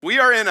We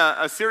are in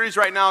a series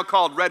right now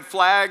called Red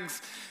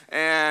Flags,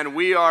 and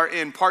we are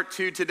in part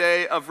 2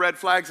 today of Red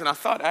Flags, and I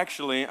thought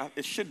actually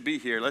it should be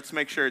here. Let's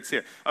make sure it's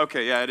here.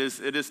 Okay, yeah, it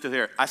is still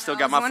here. I still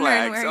got my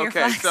flags.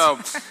 Okay, so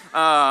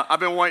I've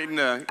been waiting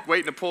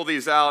to pull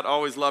these out.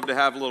 Always love to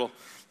have a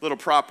little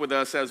prop with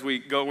us as we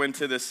go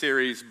into this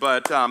series.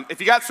 But if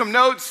you got some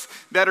notes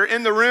that are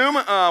in the room,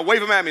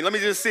 wave them at me. Let me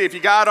just see if you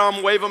got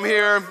them. Wave them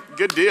here.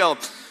 Good deal.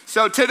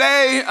 So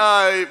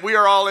today, we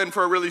are all in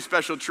for a really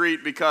special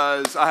treat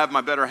because I have my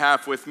better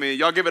half with me.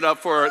 Y'all give it up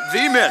for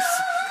the Miss,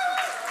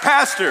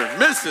 Pastor,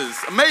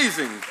 Mrs.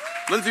 Amazing,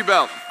 Lindsay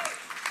Belt.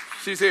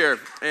 She's here.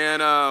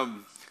 And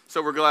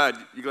so we're glad.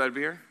 You glad to be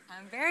here?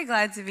 I'm very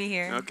glad to be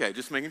here. Okay,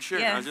 just making sure.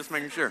 Yes, I was just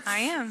making sure. I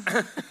am.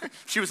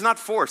 She was not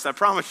forced, I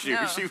promise you.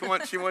 No.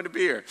 She wanted to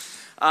be here.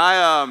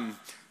 I'm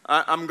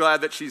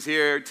glad that she's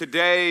here.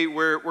 Today,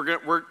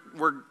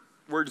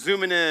 we're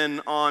zooming in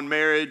on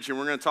marriage, and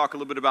we're going to talk a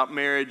little bit about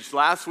marriage.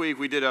 Last week,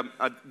 we did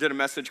a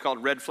message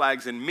called Red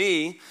Flags in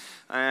Me,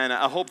 and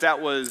I hope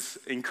that was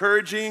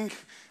encouraging,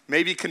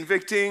 maybe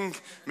convicting,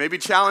 maybe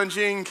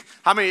challenging.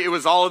 How many? It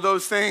was all of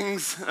those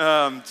things,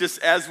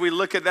 just as we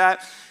look at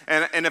that.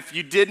 And if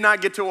you did not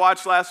get to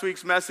watch last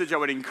week's message, I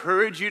would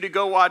encourage you to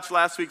go watch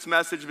last week's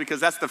message because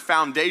that's the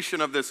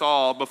foundation of this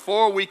all.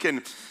 Before we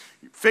can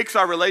fix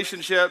our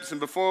relationships and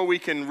before we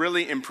can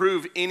really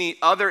improve any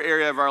other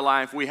area of our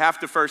life, we have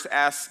to first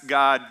ask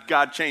God,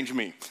 change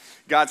me.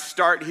 God,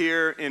 start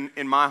here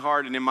in my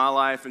heart and in my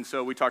life. And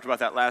so we talked about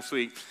that last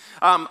week.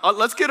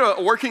 Let's get a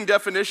working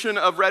definition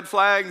of red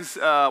flags.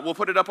 We'll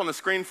put it up on the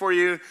screen for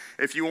you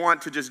if you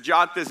want to just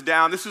jot this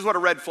down. This is what a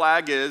red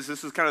flag is.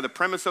 This is kind of the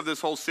premise of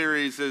this whole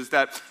series, is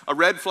that a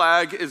red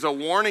flag is a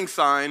warning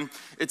sign.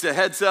 It's a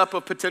heads up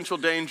of potential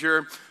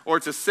danger, or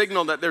it's a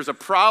signal that there's a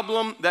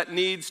problem that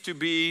needs to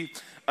be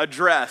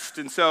addressed.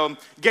 And so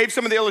gave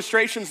some of the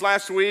illustrations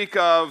last week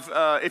of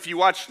if you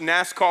watch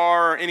NASCAR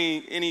or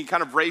any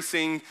kind of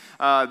racing,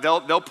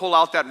 they'll pull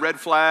out that red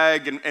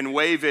flag and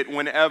wave it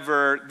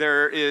whenever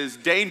there is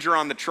danger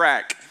on the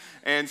track.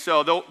 And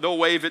so they'll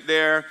wave it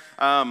there.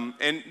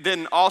 And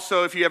then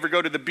also if you ever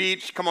go to the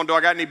beach, come on, do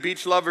I got any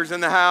beach lovers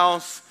in the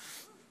house?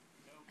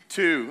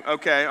 2,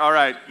 okay, all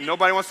right.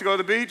 Nobody wants to go to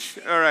the beach?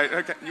 All right,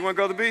 okay. You want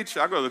to go to the beach?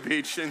 I'll go to the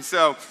beach. And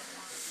so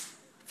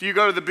if you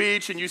go to the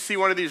beach and you see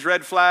one of these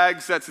red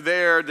flags that's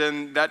there,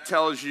 then that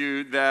tells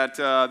you that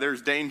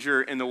there's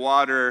danger in the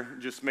water.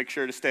 Just make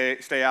sure to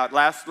stay out.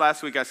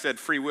 Last week I said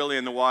Free Willy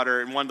in the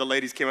water, and one of the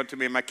ladies came up to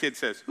me and my kid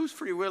says, "Who's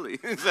Free Willy?"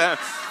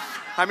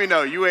 I mean,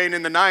 no, you ain't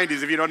in the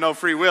 90s if you don't know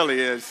Free Willy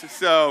is.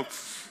 So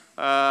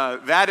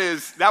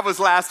that was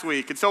last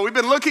week. And so we've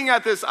been looking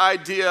at this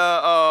idea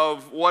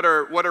of what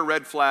are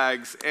red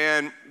flags,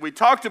 and we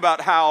talked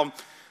about how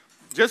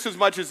just as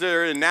much as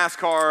they're in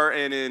NASCAR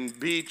and in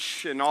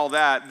beach and all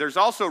that, there's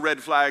also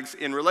red flags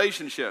in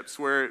relationships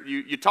where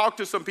you talk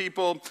to some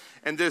people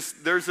and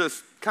there's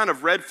this kind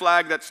of red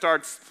flag that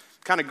starts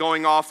kind of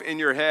going off in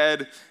your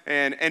head.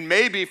 And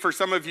maybe for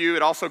some of you,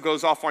 it also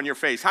goes off on your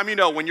face. How many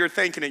know when you're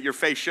thinking it, your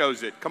face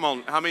shows it? Come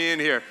on, how many in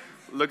here?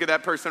 Look at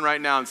that person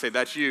right now and say,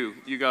 "That's you."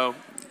 You go,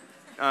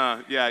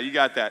 yeah, you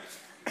got that.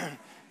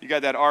 You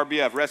got that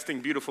RBF,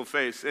 resting beautiful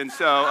face. And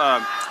so,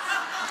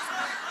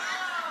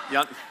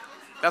 yeah.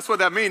 That's what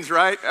that means,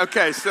 right?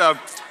 Okay, so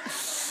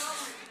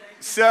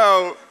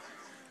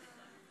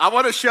I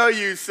want to show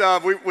you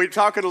some. We were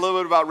talking a little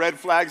bit about red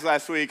flags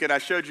last week, and I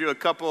showed you a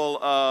couple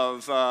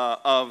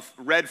of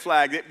red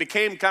flags. It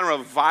became kind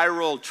of a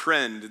viral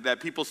trend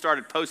that people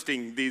started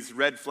posting these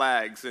red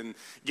flags and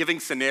giving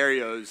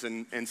scenarios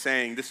and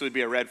saying this would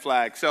be a red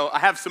flag. So I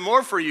have some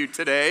more for you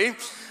today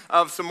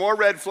of some more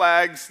red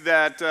flags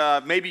that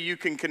maybe you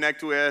can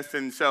connect with.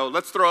 And so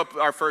let's throw up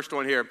our first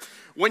one here.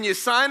 When you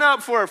sign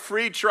up for a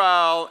free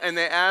trial and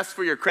they ask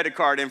for your credit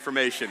card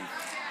information.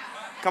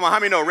 Come on, how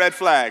many know red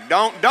flag?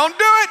 Don't do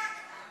it.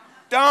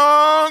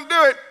 Don't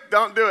do it.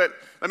 Don't do it.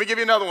 Let me give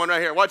you another one right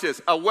here. Watch this.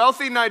 A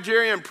wealthy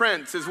Nigerian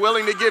prince is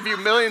willing to give you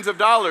millions of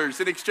dollars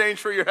in exchange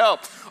for your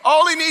help.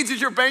 All he needs is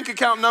your bank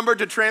account number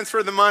to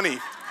transfer the money.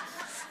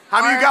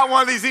 How many of you got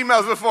one of these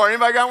emails before?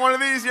 Anybody got one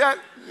of these yet?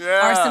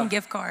 Yeah. Or some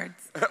gift cards.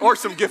 Or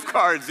some gift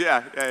cards,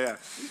 yeah.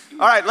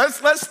 All right,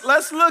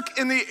 let's look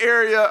in the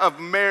area of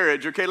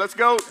marriage. Okay, let's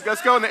go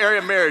in the area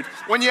of marriage.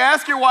 When you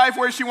ask your wife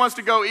where she wants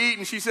to go eat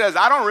and she says,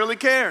 "I don't really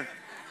care."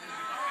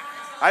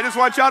 I just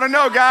want y'all to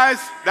know, guys,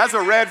 that's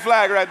a red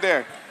flag right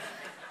there.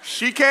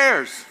 She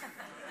cares.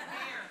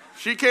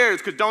 She cares,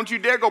 because don't you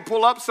dare go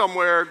pull up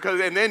somewhere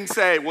and then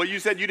say, "Well, you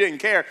said you didn't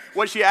care."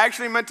 What she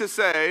actually meant to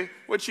say,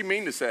 what'd she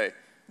mean to say?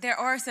 There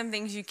are some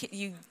things you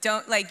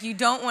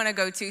don't want to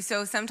go to.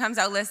 So sometimes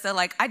I'll list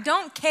I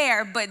don't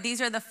care, but these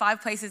are the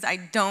 5 places I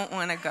don't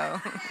want to go.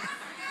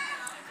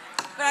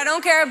 But I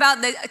don't care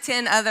about the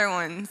 10 other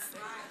ones.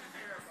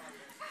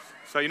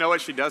 So you know what?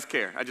 She does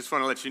care. I just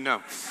want to let you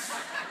know.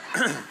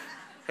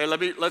 Hey,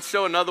 let's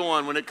show another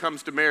one when it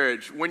comes to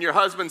marriage. When your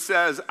husband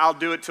says, "I'll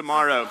do it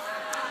tomorrow."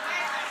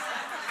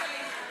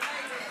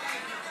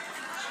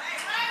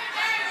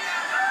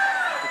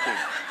 Okay.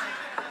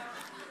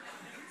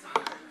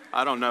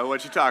 I don't know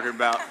what you're talking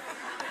about.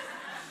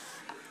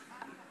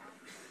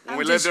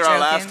 we lived in our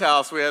last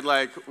house, we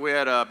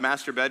had a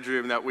master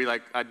bedroom that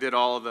I did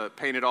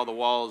painted all the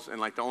walls,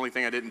 and the only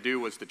thing I didn't do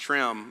was the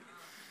trim.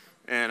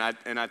 And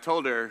I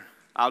told her,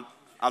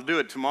 I'll do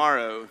it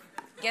tomorrow.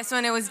 Guess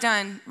when it was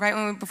done?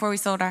 Before we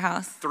sold our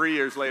house. 3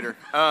 years later.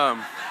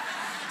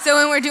 So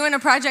when we're doing a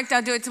project,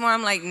 I'll do it tomorrow.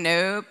 I'm like,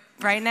 nope,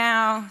 right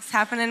now. It's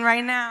happening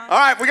right now. All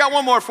right, we got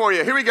one more for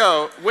you. Here we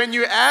go. When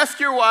you ask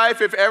your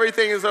wife if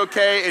everything is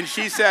okay and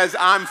she says,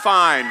 I'm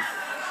fine. I'm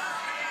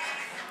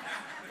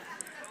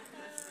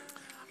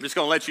just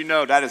going to let you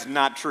know that is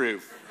not true.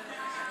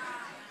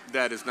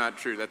 That is not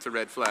true. That's a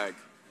red flag.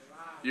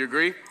 You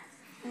agree?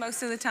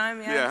 Most of the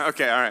time, yeah. Yeah,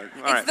 okay, all right.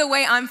 It's the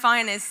way I'm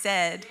fine is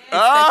said.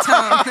 It's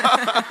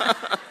the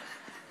tone.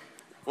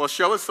 Well,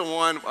 show us the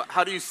one.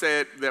 How do you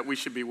say it that we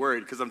should be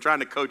worried? Because I'm trying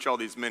to coach all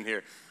these men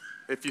here.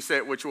 If you say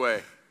it which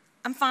way?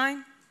 I'm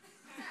fine.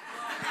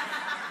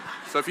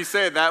 So if you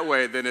say it that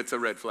way, then it's a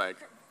red flag.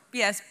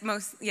 Yes,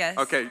 yes.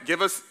 Okay,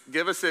 give us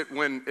it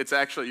when it's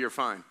actually you're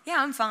fine. Yeah,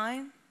 I'm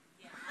fine.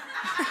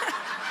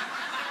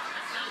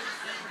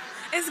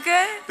 It's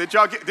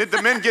good. Did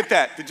the men get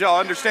that? Did y'all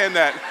understand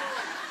that?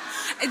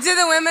 Do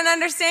the women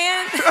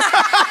understand?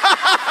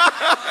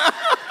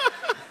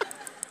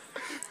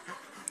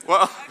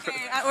 Well, okay,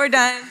 we're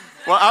done.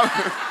 Well,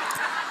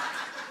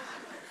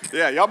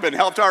 yeah, y'all been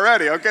helped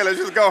already. Okay, let's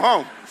just go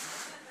home.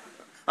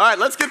 All right,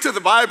 let's get to the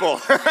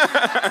Bible.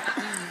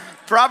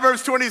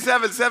 Proverbs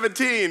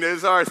 27:17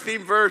 is our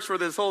theme verse for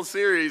this whole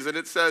series, and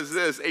it says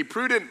this: a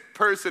prudent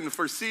person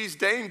foresees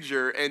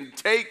danger and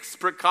takes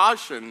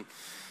precaution.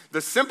 The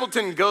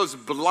simpleton goes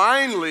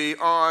blindly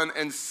on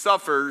and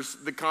suffers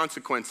the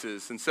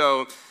consequences. And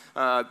so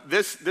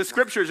this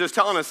scripture is just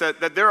telling us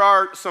that there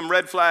are some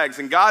red flags,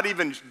 and God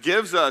even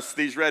gives us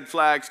these red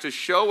flags to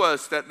show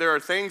us that there are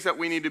things that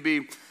we need to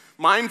be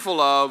mindful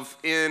of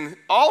in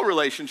all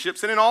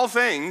relationships and in all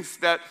things,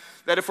 that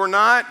if we're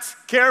not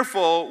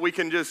careful, we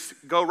can just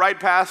go right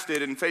past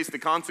it and face the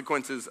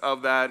consequences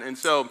of that. And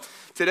so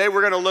today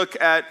we're going to look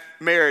at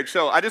marriage.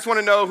 So I just want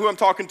to know who I'm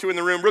talking to in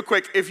the room real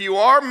quick. If you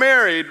are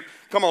married,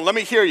 come on, let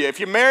me hear you. If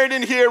you're married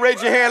in here,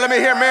 raise your hand. Let me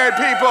hear married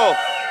people.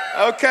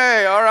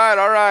 Okay, all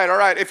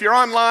right. If you're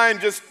online,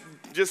 just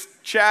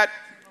chat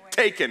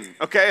taken,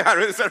 okay?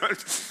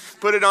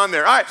 Put it on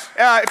there. All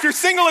right, if you're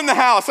single in the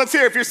house, let's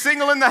hear. If you're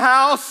single in the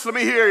house, let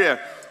me hear you.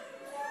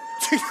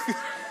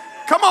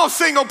 Come on,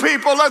 single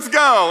people, let's go.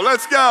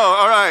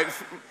 All right.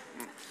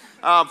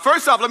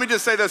 First off, let me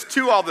just say this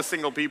to all the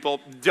single people.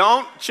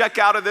 Don't check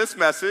out of this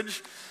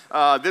message.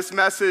 This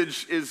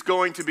message is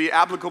going to be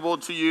applicable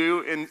to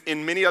you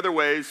in many other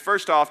ways.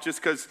 First off,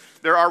 just because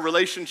there are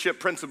relationship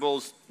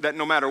principles that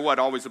no matter what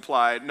always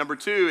apply. Number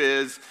two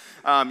is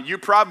you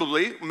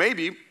probably,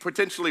 maybe,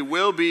 potentially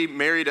will be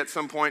married at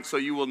some point, so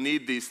you will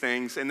need these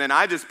things. And then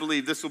I just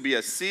believe this will be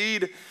a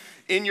seed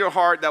in your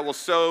heart that will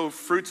sow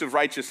fruits of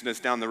righteousness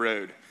down the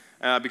road.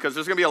 Because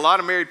there's going to be a lot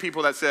of married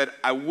people that said,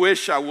 I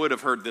wish I would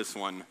have heard this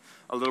one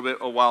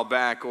a while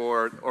back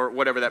or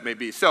whatever that may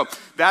be. So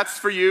that's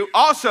for you.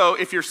 Also,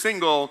 if you're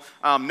single,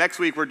 next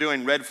week we're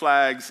doing red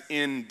flags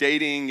in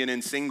dating and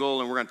in single,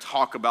 and we're going to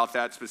talk about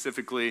that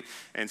specifically.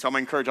 And so I'm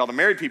going to encourage all the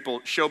married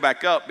people, show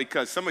back up,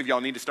 because some of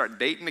y'all need to start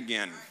dating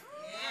again.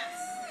 Yes.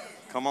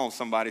 Come on,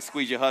 somebody,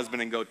 squeeze your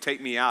husband and go,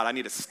 take me out. I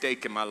need a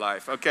steak in my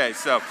life. Okay,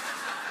 so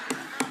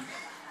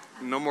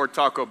no more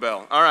Taco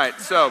Bell. All right,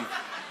 so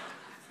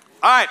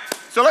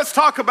let's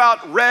talk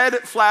about red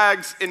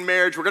flags in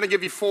marriage. We're going to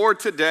give you 4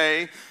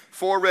 today,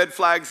 4 red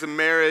flags in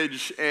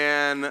marriage,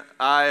 and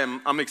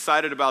I'm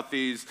excited about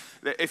these.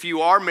 If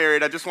you are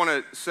married, I just want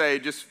to say,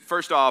 just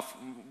first off,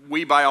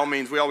 we by all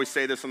means, we always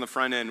say this on the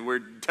front end, we're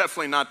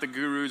definitely not the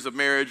gurus of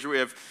marriage. We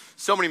have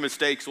so many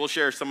mistakes. We'll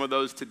share some of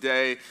those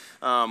today.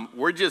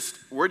 We're just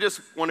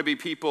want to be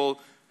people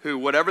who,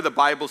 whatever the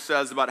Bible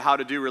says about how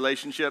to do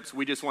relationships,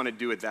 we just want to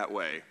do it that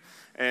way.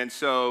 And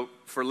so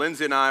for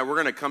Lindsay and I, we're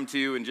going to come to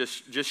you and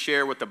just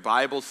share what the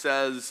Bible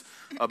says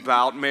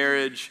about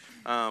marriage.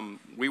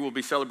 We will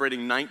be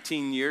celebrating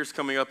 19 years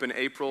coming up in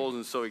April,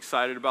 and so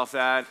excited about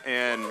that.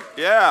 And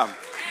yeah.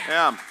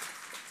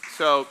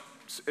 So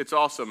it's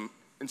awesome.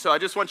 And so I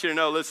just want you to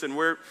know, listen,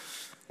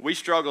 we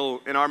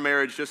struggle in our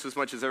marriage just as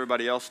much as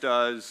everybody else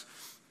does.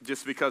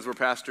 Just because we're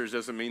pastors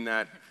doesn't mean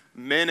that.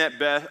 Men at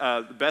best,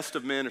 the best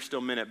of men are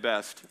still men at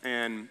best.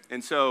 And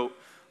so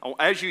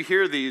as you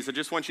hear these, I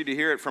just want you to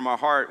hear it from our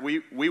heart.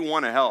 We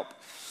want to help.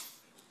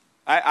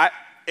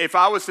 If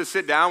I was to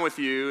sit down with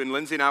you and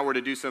Lindsay and I were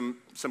to do some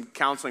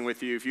counseling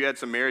with you, if you had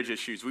some marriage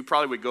issues, we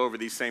probably would go over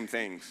these same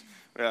things.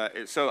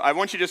 So I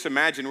want you to just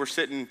imagine we're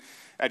sitting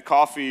at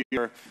coffee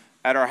or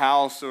at our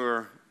house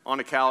or on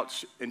a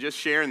couch and just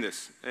sharing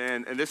this.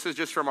 And this is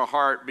just from our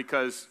heart,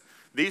 because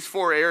these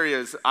 4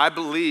 areas, I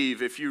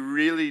believe, if you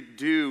really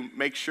do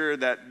make sure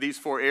that these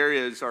 4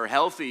 areas are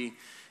healthy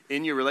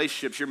in your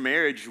relationships, your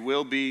marriage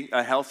will be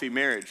a healthy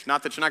marriage.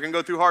 Not that you're not going to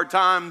go through hard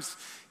times,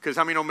 because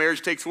how many know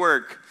marriage takes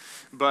work?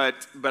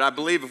 But I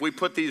believe if we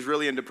put these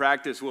really into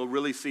practice, we'll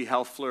really see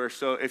health flourish.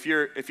 So if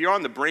you're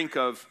on the brink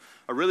of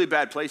a really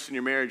bad place in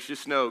your marriage,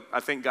 just know I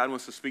think God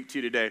wants to speak to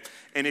you today.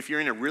 And if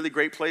you're in a really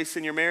great place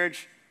in your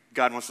marriage,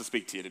 God wants to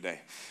speak to you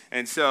today.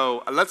 And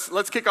so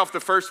let's kick off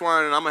the first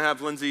one, and I'm going to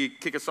have Lindsay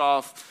kick us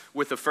off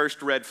with the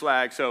first red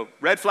flag. So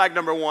red flag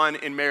number one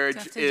in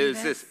marriage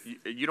is this.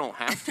 You don't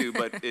have to,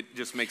 but it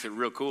just makes it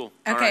real cool.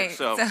 Okay, all right,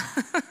 so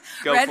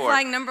go red for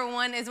flag it. number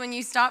one is when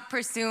you stop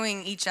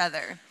pursuing each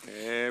other.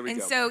 There we go.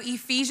 And so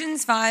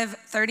Ephesians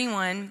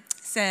 5:31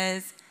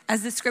 says,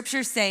 as the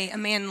scriptures say, a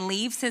man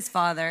leaves his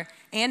father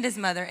and his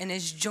mother and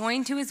is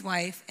joined to his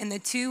wife, and the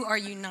two are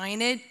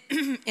united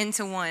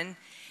into one.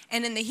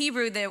 And in the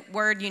Hebrew, the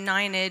word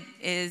united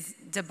is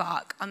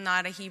debak. I'm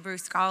not a Hebrew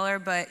scholar,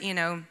 but,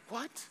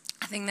 What?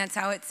 I think that's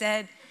how it's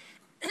said.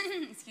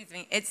 Excuse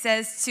me. It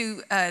says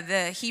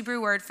the Hebrew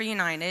word for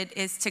united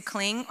is to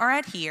cling or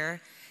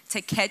adhere,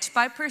 to catch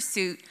by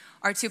pursuit,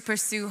 or to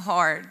pursue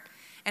hard.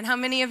 And how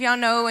many of y'all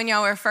know when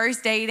y'all were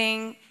first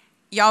dating,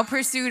 y'all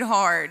pursued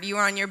hard? You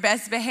were on your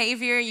best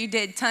behavior. You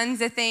did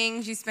tons of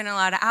things. You spent a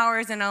lot of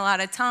hours and a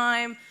lot of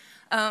time.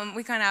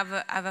 We kind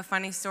of have a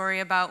funny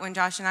story about when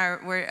Josh and I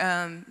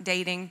were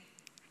dating.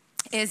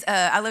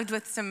 I lived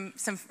with some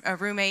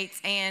roommates,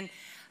 and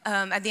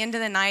at the end of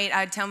the night,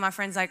 I'd tell my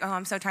friends, like, oh,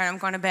 I'm so tired, I'm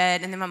going to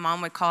bed. And then my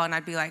mom would call, and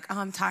I'd be like, oh,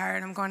 I'm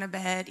tired, I'm going to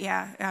bed.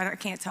 Yeah, I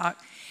can't talk.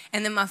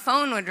 And then my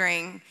phone would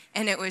ring,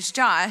 and it was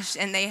Josh,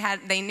 and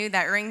they knew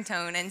that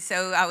ringtone. And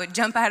so I would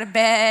jump out of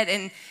bed,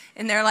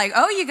 and they're like,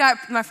 oh,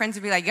 my friends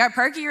would be like, you got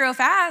perky real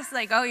fast.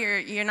 Like, oh,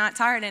 you're not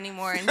tired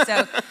anymore. And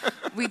so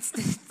we'd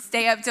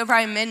stay up till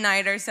probably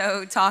midnight or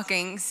so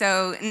talking.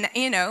 So, and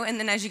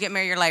then as you get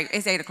married, you're like,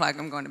 it's 8 o'clock,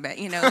 I'm going to bed.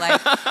 Like,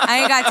 I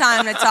ain't got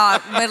time to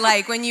talk. But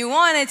like, when you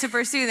wanted to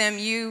pursue them,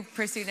 you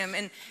pursued them.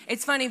 And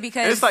it's funny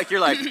because. And it's like, you're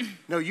like,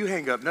 no, you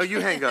hang up. No, you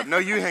hang up. No,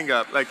 you hang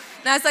up. Like.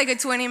 That's like a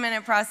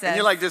 20-minute process. And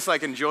you're like just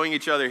like enjoying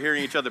each other,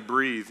 hearing each other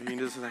breathe. And you're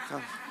just like,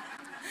 oh.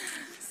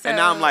 And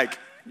now I'm like,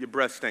 your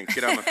breath stinks.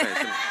 Get out of my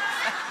face.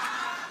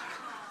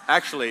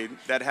 Actually,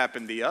 that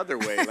happened the other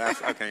way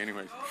okay,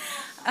 anyways.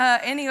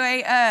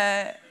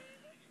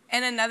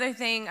 And another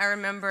thing I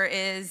remember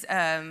is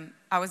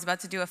I was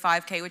about to do a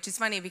 5K, which is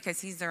funny because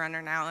he's the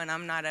runner now and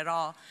I'm not at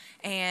all.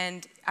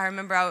 And I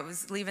remember I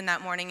was leaving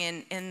that morning,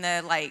 and in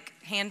the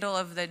handle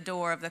of the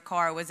door of the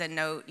car was a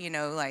note,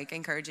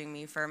 encouraging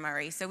me for my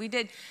race. So we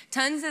did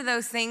tons of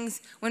those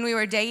things when we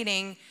were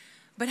dating.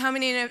 But how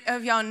many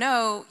of y'all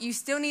know you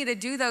still need to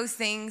do those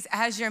things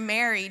as you're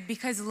married,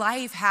 because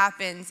life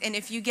happens. And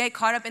if you get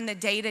caught up in the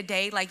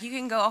day-to-day, you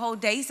can go a whole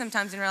day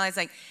sometimes and realize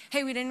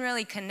hey, we didn't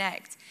really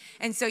connect.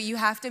 And so you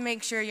have to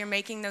make sure you're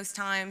making those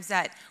times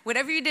that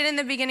whatever you did in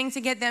the beginning to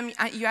get them,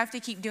 you have to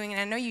keep doing it.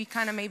 I know you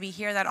kind of maybe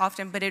hear that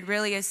often, but it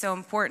really is so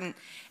important.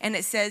 And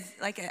it says,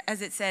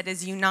 as it said,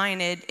 is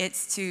united,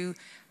 it's to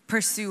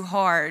pursue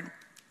hard.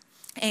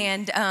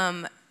 And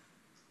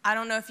I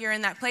don't know if you're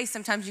in that place.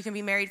 Sometimes you can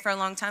be married for a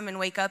long time and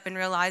wake up and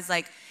realize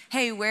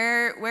hey,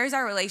 where's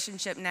our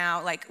relationship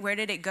now? Where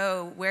did it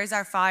go? Where's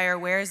our fire?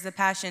 Where's the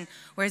passion?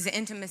 Where's the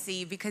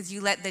intimacy? Because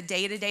you let the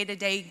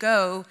day-to-day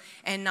go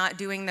and not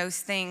doing those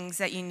things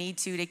that you need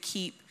to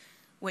keep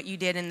what you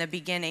did in the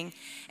beginning.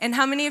 And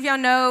how many of y'all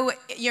know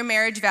your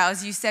marriage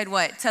vows? You said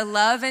what? To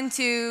love and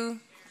to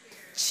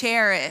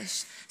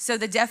cherish. So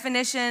the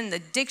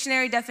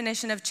dictionary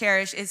definition of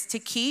cherish is to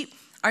keep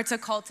or to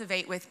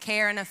cultivate with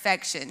care and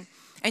affection.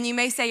 And you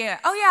may say,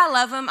 oh yeah, I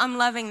love them, I'm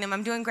loving them,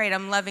 I'm doing great,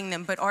 I'm loving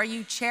them. But are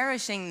you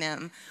cherishing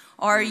them?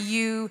 Are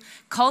you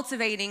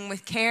cultivating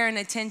with care and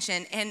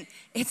attention? And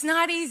it's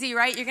not easy,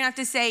 right? You're gonna have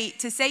to say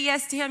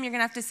yes to him, you're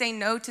gonna have to say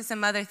no to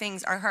some other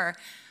things or her.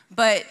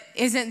 But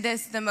isn't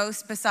this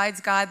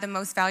besides God, the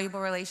most valuable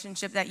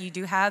relationship that you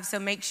do have? So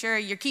make sure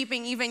you're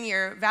keeping even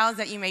your vows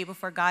that you made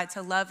before God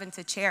to love and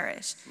to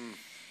cherish.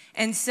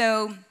 And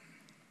so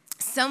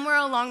somewhere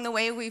along the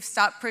way, we've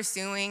stopped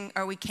pursuing,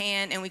 or we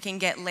can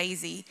get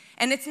lazy.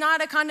 And it's not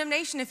a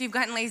condemnation if you've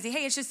gotten lazy.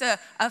 Hey, it's just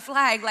a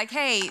flag,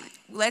 hey,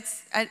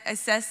 let's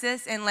assess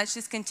this and let's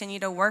just continue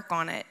to work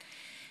on it.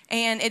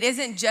 And it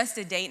isn't just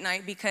a date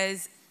night,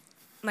 because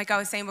like I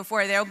was saying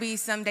before, there'll be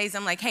some days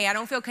I'm like, hey, I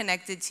don't feel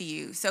connected to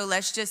you. So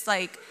let's just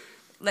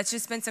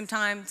spend some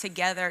time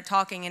together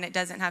talking, and it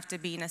doesn't have to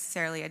be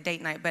necessarily a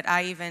date night. But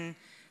I even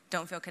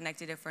don't feel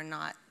connected if we're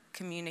not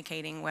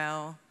communicating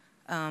well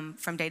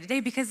from day to day,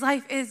 because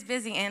life is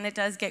busy and it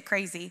does get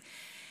crazy.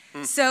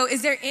 So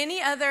is there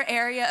any other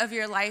area of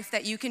your life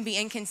that you can be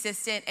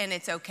inconsistent and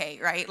it's okay,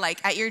 right?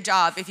 At your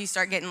job, if you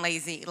start getting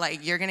lazy,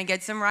 you're gonna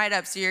get some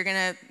write-ups, or you're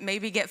gonna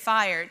maybe get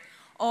fired.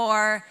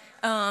 Or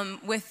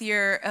with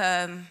your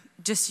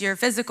just your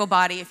physical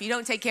body, if you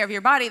don't take care of your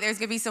body, there's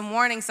gonna be some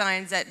warning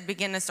signs that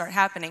begin to start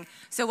happening.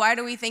 So why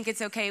do we think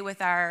it's okay with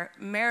our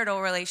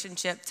marital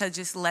relationship to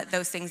just let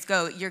those things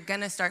go? You're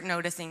gonna start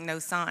noticing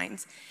those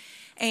signs.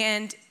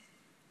 And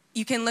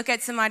you can look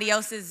at somebody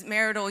else's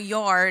marital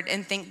yard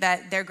and think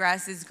that their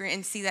grass is green,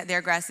 and see that their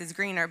grass is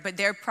greener, but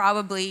they're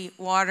probably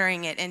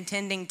watering it and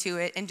tending to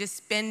it and just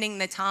spending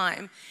the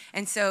time.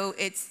 And so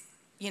it's,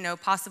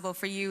 possible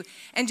for you.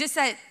 And just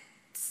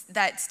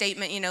that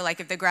statement,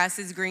 if the grass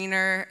is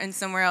greener and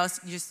somewhere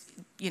else, just,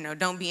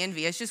 don't be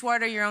envious. Just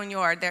water your own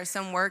yard. There's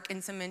some work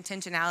and some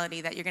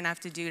intentionality that you're gonna have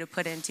to do to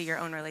put into your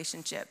own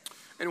relationship.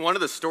 And one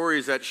of the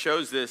stories that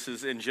shows this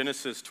is in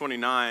Genesis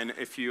 29.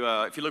 If you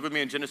look with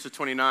me in Genesis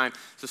 29,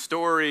 it's a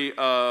story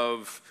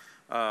of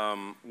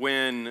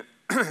when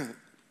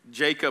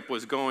Jacob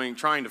was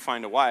trying to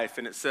find a wife,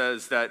 and it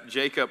says that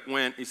Jacob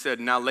went, he said,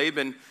 now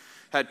Laban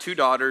had two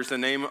daughters. The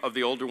name of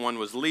the older one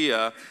was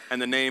Leah, and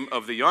the name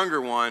of the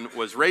younger one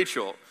was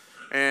Rachel.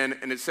 And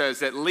it says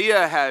that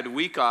Leah had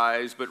weak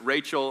eyes, but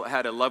Rachel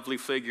had a lovely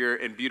figure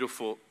and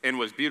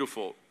was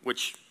beautiful,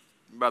 which,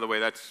 by the way,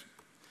 that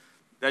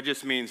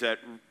just means that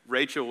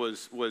Rachel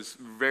was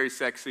very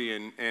sexy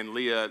and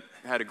Leah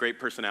had a great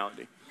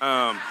personality.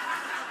 That's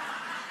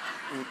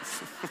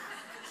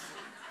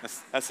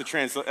the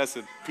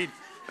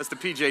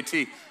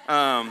PJT.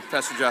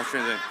 Pastor Josh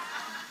translation.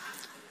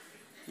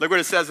 Look what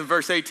it says in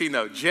verse 18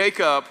 though.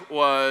 Jacob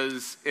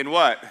was in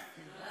what?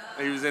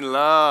 He was in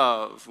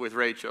love with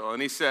Rachel.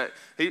 And he said,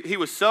 he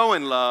was so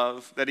in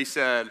love that he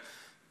said,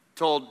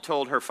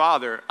 told her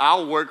father,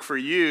 I'll work for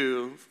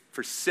you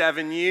for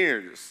 7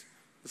 years.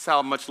 This is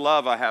how much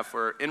love I have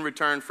for her. In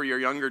return for your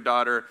younger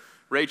daughter,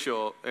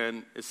 Rachel.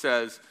 And it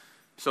says,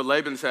 so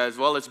Laban says,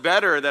 well, it's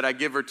better that I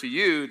give her to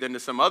you than to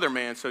some other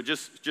man. So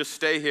just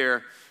stay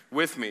here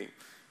with me.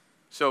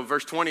 So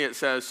verse 20, it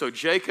says, so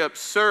Jacob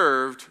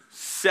served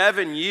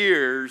 7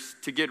 years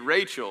to get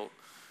Rachel.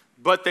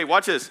 But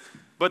watch this,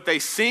 but they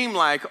seem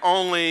like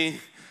only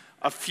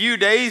a few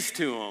days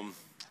to him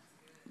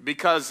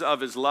because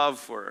of his love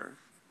for her.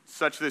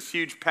 Such this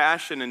huge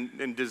passion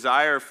and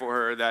desire for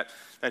her that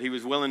he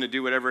was willing to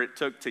do whatever it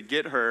took to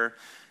get her.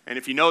 And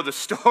if you know the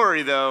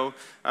story, though,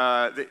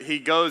 he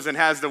goes and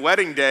has the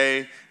wedding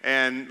day,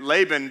 and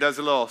Laban does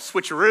a little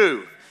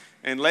switcheroo.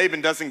 And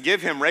Laban doesn't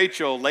give him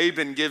Rachel.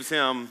 Laban gives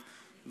him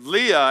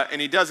Leah, and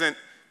he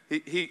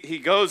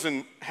goes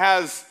and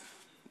has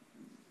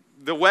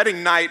the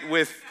wedding night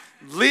with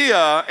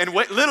Leah, and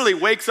literally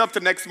wakes up the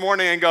next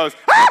morning and goes,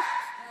 ah!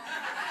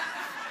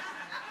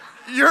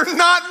 You're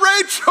not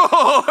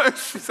Rachel.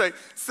 She's like,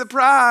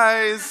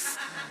 surprise.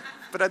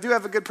 But I do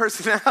have a good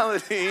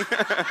personality.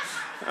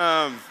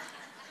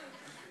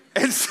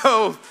 And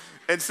so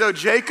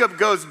Jacob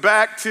goes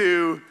back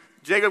to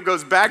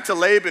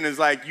Laban and is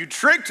like, you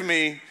tricked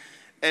me.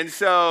 And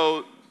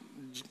so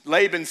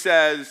Laban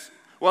says,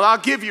 well, I'll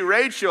give you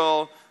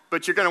Rachel,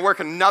 but you're going to work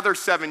another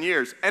 7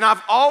 years. And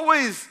I've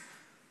always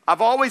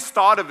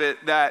thought of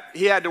it that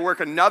he had to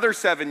work another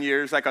 7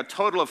 years, like a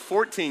total of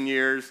 14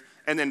 years,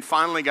 and then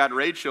finally got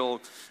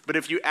Rachel. But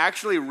if you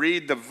actually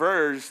read the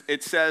verse,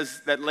 it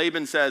says that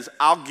Laban says,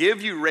 I'll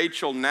give you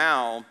Rachel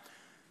now,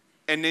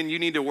 and then you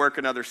need to work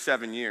another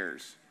 7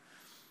 years.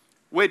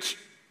 Which,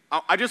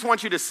 I just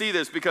want you to see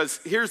this,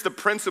 because here's the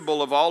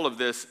principle of all of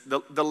this.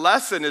 The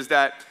lesson is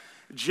that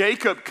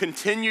Jacob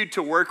continued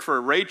to work for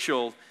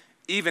Rachel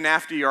even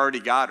after he already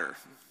got her.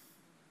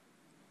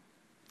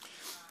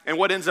 And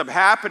what ends up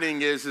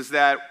happening is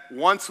that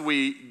once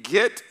we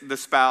get the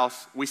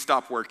spouse, we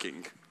stop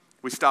working.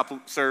 We stop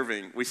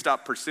serving. We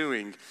stop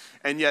pursuing.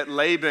 And yet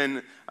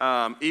Laban,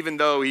 even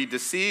though he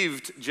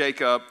deceived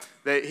Jacob,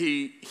 that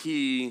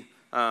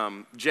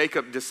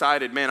Jacob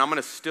decided, man, I'm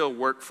going to still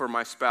work for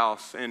my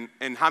spouse.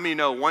 And how many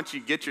know once you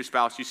get your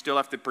spouse, you still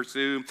have to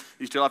pursue,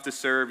 you still have to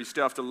serve, you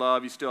still have to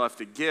love, you still have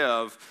to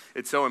give.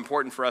 It's so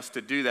important for us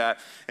to do that.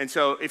 And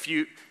so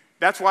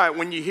that's why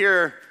when you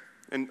hear,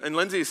 and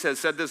Lindsay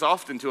said this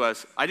often to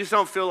us, I just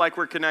don't feel like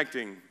we're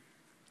connecting.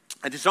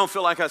 I just don't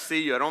feel like I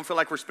see you. I don't feel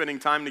like we're spending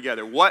time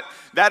together.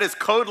 That is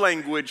code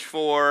language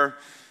for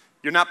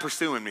you're not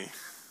pursuing me.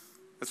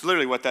 That's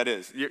literally what that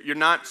is. You're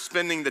not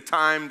spending the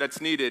time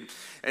that's needed.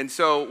 And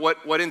so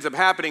what ends up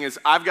happening is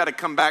I've got to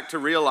come back to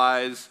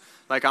realize,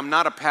 like, I'm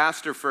not a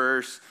pastor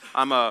first.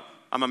 I'm a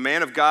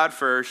man of God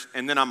first,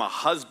 and then I'm a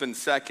husband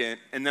second,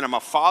 and then I'm a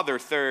father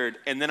third,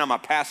 and then I'm a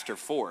pastor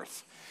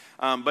fourth.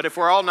 But if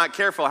we're all not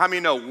careful, how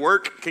many know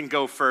work can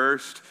go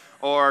first,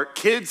 or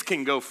kids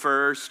can go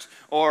first,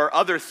 or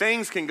other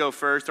things can go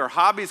first, or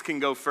hobbies can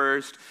go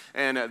first,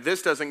 and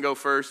this doesn't go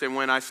first. And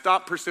when I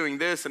stop pursuing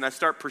this and I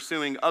start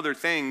pursuing other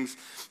things,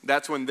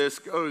 that's when this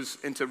goes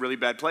into really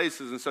bad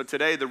places. And so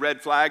today the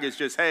red flag is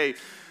just, hey,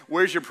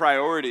 where's your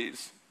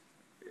priorities?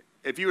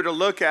 If you were to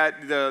look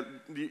at the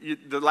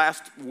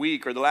last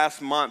week or the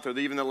last month or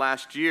even the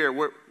last year,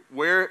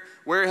 where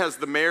has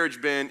the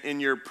marriage been in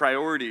your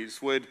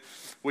priorities?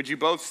 Would you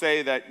both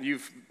say that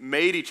you've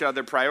made each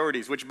other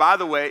priorities? Which, by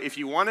the way, if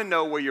you want to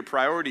know where your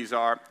priorities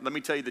are, let me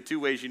tell you the two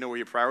ways you know where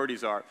your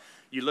priorities are.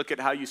 You look at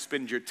how you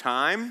spend your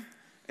time,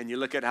 and you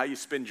look at how you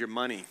spend your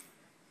money.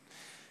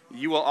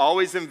 You will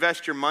always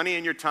invest your money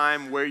and your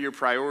time where your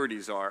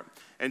priorities are.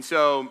 And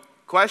so,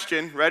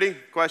 question, ready?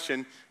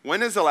 Question,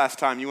 when is the last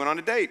time you went on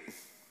a date?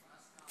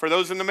 For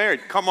those in the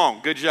marriage, come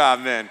on, good job,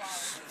 man.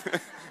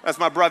 That's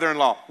my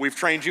brother-in-law. We've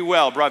trained you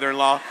well,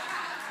 brother-in-law.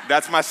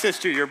 That's my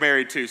sister you're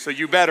married to, so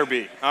you better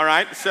be, all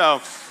right?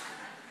 So,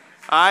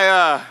 but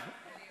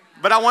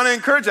I want to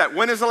encourage that.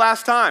 When is the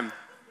last time?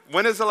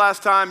 When is the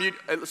last time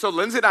so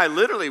Lindsay and I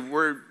literally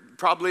were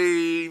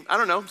probably,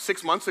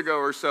 6 months ago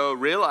or so,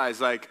 realized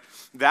like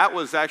that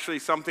was actually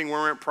something we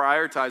weren't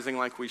prioritizing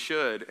like we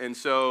should. And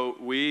so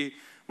we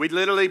We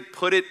literally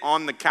put it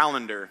on the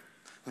calendar.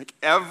 Like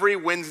every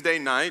Wednesday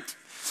night,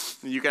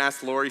 you can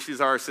ask Lori, she's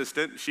our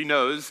assistant. She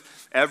knows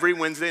every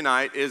Wednesday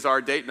night is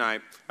our date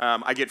night.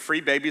 I get free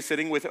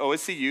babysitting with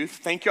OSC Youth.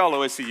 Thank y'all,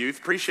 OSC Youth.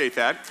 Appreciate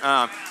that.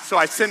 So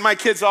I send my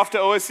kids off to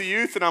OSC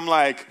Youth, and I'm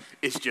like,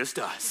 it's just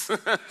us.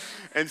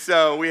 And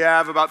so we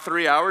have about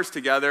 3 hours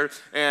together.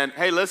 And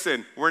hey,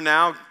 listen, we're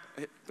now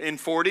in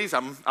 40s.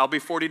 I'll be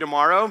 40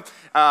 tomorrow.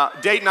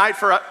 Date night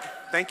for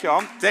thank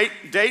y'all.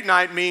 Date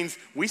night means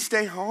we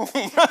stay home.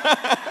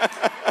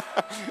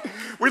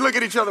 We look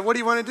at each other, what do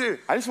you want to do?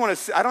 I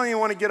don't even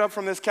want to get up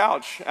from this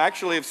couch.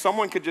 Actually, if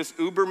someone could just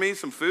Uber me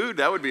some food,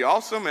 that would be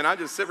awesome, and I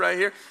just sit right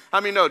here.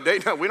 No,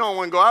 date night, we don't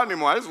want to go out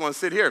anymore. I just want to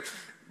sit here.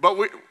 But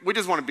we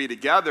just want to be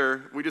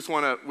together. We just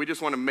want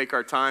to make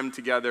our time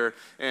together.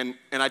 And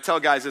I tell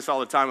guys this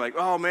all the time, like,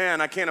 oh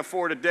man, I can't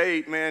afford a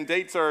date, man.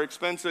 Dates are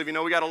expensive.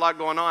 We got a lot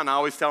going on. I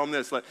always tell them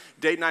this, like,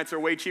 date nights are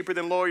way cheaper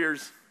than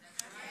lawyers.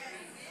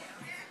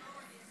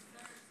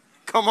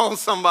 Come on,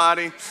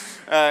 somebody.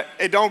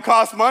 It don't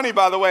cost money,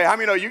 by the way. How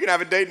many know you can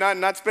have a date night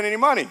and not spend any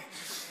money?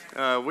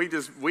 We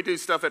do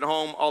stuff at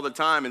home all the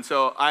time. And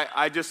so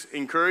I just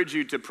encourage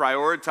you to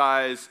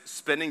prioritize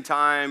spending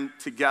time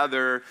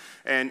together.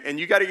 And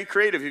you got to get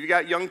creative. If you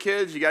got young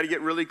kids, you got to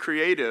get really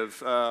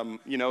creative.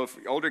 If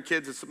older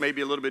kids, it's maybe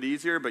a little bit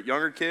easier, but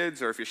younger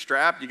kids, or if you're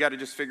strapped, you got to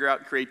just figure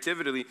out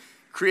creatively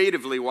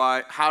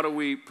how do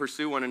we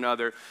pursue one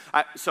another.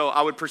 So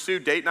I would pursue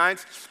date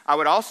nights. I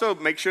would also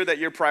make sure that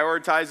you're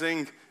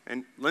prioritizing,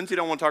 and Lindsay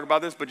don't want to talk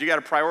about this, but you got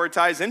to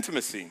prioritize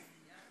intimacy.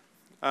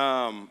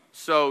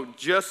 So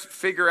just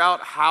figure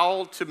out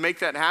how to make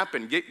that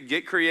happen.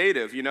 Get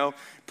creative,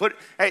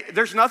 Hey,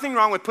 there's nothing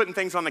wrong with putting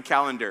things on the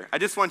calendar. I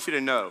just want you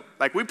to know.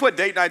 Like, we put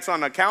date nights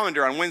on the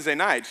calendar on Wednesday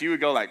nights. You would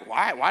go like,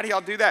 why? Why do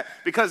y'all do that?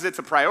 Because it's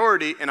a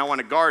priority and I want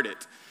to guard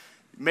it.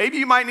 Maybe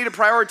you might need to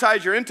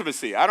prioritize your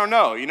intimacy. I don't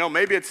know.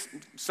 Maybe it's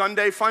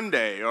Sunday fun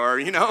day,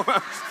 or,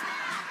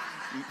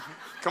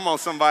 come on,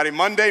 somebody,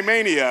 Monday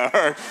mania,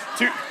 or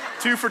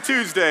two for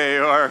Tuesday,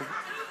 or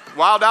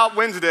wild out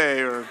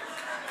Wednesday, or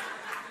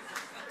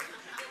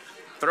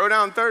throw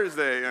down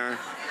Thursday, or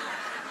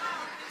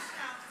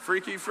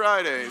Freaky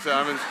Friday. So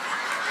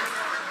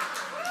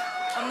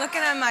I'm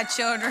looking at my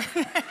children.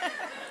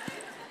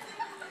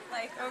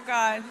 Like, oh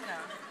God.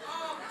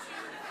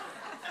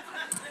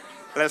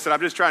 Listen, I'm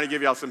just trying to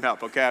give y'all some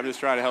help, okay? I'm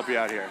just trying to help you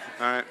out here,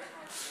 all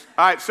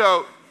right?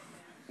 So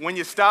when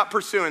you stop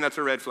pursuing, that's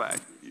a red flag.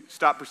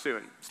 Stop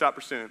pursuing.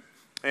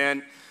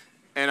 And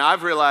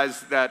I've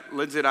realized that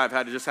Lindsay and I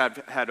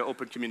have had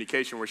open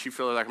communication where she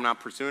feels like I'm not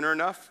pursuing her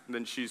enough,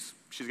 then she's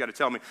got to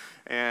tell me.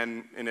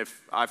 And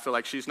if I feel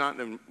like she's not,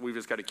 then we've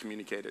just got to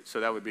communicate it. So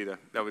that would be the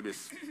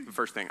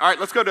first thing. All right,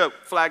 let's go to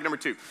flag number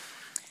 2.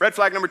 Red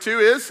flag number 2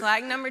 is?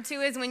 Flag number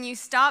 2 is when you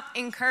stop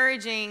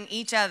encouraging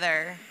each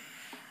other.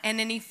 And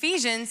in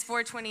Ephesians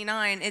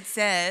 4:29, it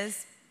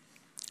says,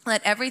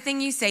 let everything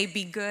you say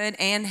be good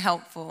and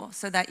helpful,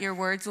 so that your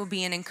words will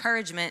be an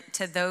encouragement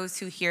to those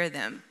who hear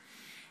them.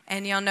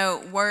 And y'all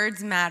know,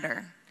 words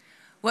matter.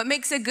 What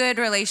makes a good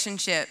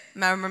relationship,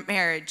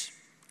 marriage?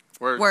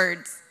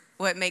 Words.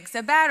 What makes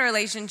a bad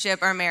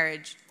relationship or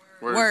marriage?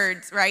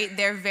 Words, right?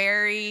 They're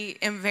very,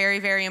 very,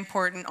 very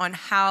important on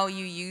how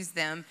you use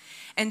them.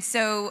 And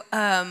so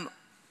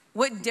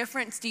what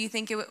difference do you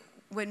think it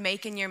would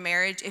make in your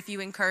marriage if you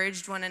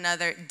encouraged one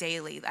another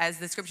daily? As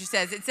the scripture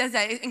says, it says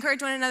that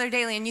encourage one another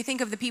daily. And you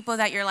think of the people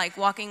that you're like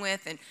walking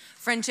with and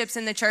friendships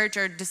in the church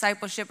or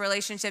discipleship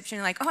relationships, and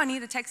you're like, oh, I need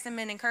to text them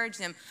and encourage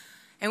them.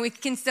 And we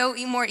can so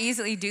more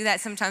easily do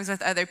that sometimes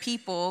with other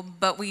people,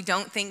 but we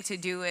don't think to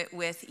do it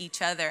with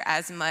each other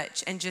as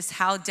much. And just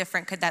how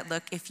different could that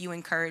look if you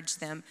encourage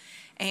them?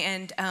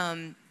 And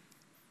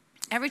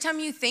every time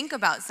you think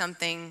about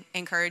something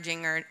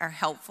encouraging or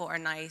helpful or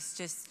nice,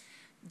 just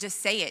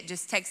say it,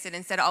 just text it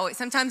instead of always.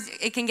 Sometimes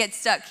it can get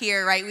stuck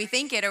here, right? We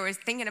think it, or we're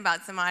thinking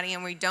about somebody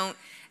and we don't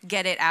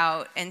get it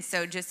out. And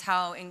so just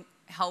how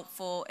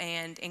helpful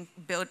and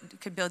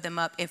could build them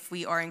up if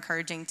we are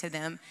encouraging to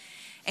them.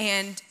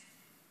 And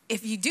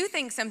if you do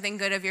think something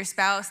good of your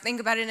spouse,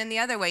 think about it in the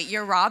other way.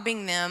 You're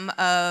robbing them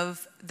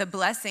of the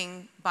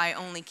blessing by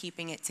only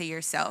keeping it to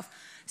yourself.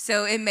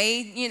 So it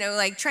may,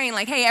 train,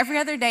 hey, every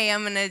other day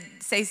I'm going to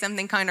say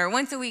something kind, or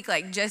once a week,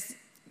 just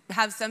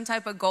have some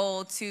type of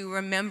goal to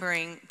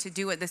remembering to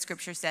do what the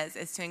scripture says,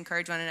 is to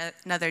encourage one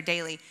another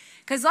daily.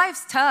 Because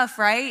life's tough,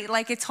 right?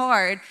 It's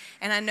hard.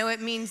 And I know it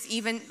means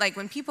even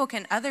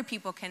when other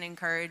people can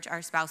encourage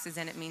our spouses,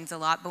 and it means a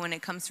lot, but when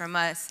it comes from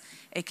us,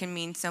 it can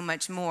mean so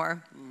much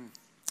more.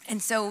 And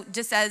so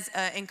just as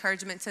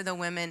encouragement to the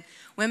women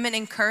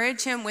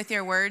encourage him with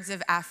your words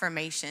of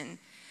affirmation,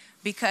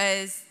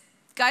 because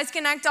guys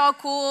can act all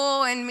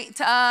cool and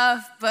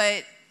tough,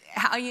 but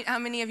how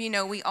many of you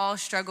know we all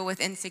struggle with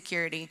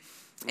insecurity?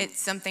 It's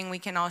something we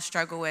can all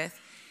struggle with.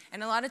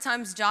 And a lot of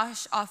times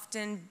Josh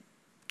often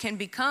can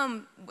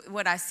become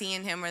what I see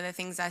in him or the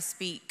things I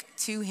speak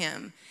to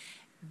him,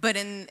 but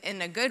in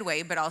a good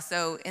way, but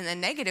also in a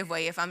negative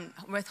way. If I'm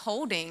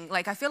withholding,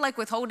 I feel like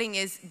withholding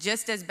is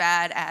just as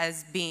bad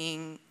as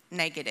being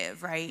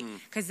negative, right?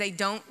 Because they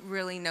don't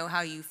really know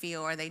how you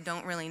feel, or they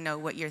don't really know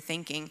what you're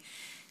thinking.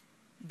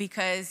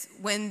 Because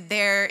when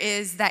there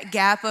is that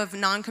gap of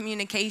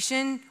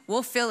non-communication,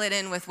 we'll fill it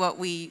in with what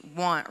we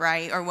want,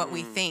 right? Or what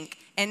we think.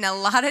 And a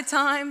lot of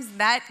times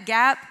that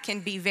gap can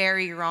be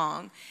very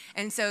wrong.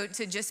 And so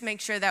to just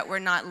make sure that we're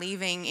not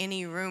leaving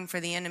any room for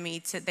the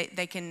enemy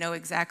they can know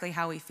exactly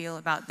how we feel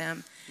about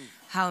them,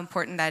 how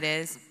important that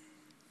is.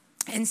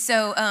 And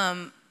so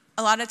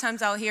a lot of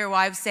times I'll hear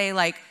wives say,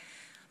 like,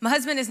 my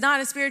husband is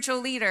not a spiritual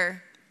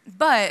leader,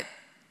 but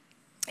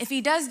if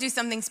he does do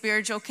something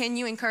spiritual, can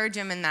you encourage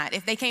him in that?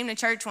 If they came to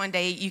church one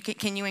day,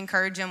 can you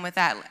encourage him with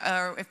that?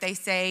 Or if they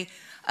say,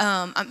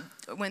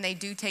 when they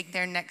do take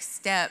their next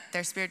step,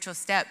 their spiritual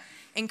step,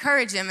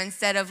 encourage them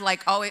instead of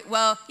like, always,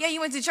 well, yeah, you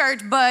went to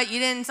church, but you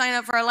didn't sign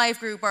up for a life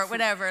group or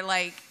whatever.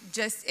 Like,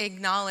 just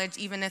acknowledge,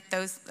 even if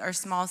those are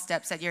small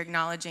steps, that you're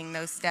acknowledging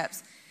those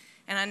steps.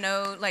 And I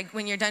know, like,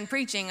 when you're done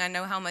preaching, I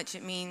know how much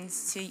it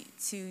means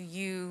to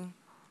you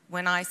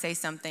when I say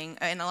something.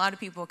 And a lot of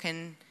people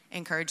can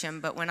encourage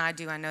him, but when I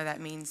do, I know that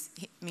means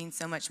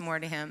so much more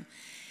to him.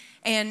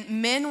 And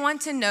men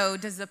want to know,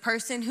 does the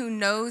person who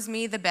knows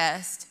me the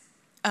best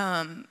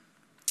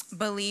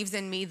believes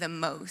in me the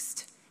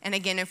most? And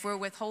again, if we're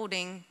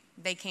withholding,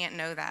 they can't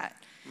know that.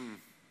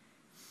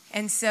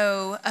 And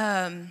so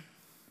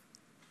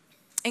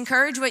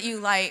encourage what you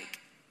like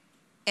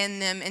in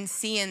them and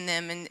see in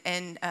them,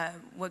 and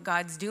what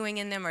God's doing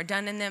in them or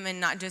done in them,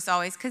 and not just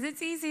always, because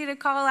it's easy to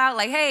call out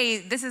like, hey,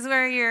 this is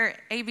where you're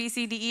A, B,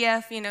 C, D, E,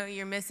 F,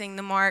 you're missing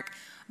the mark.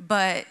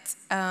 But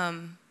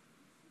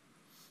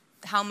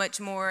how much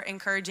more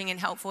encouraging and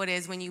helpful it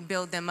is when you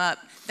build them up.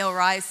 They'll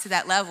rise to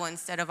that level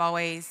instead of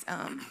always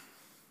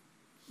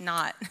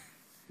not.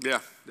 Yeah,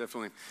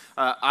 definitely.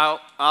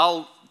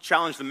 I'll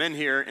challenge the men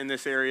here in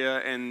this area,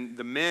 and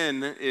the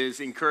men is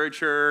encourage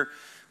her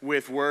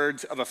with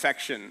words of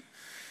affection.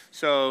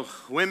 So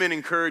women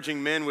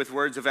encouraging men with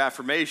words of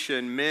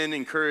affirmation, men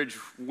encourage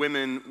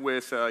women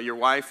with your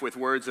wife with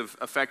words of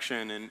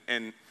affection.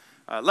 And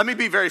let me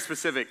be very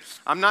specific.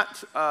 I'm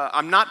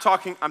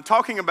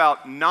talking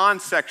about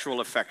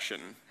non-sexual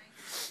affection.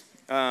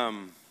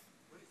 I'm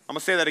gonna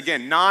say that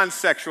again,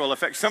 non-sexual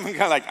affection. Someone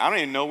kind of like, I don't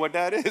even know what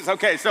that is.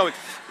 Okay, so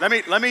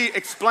let me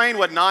explain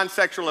what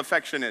non-sexual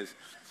affection is.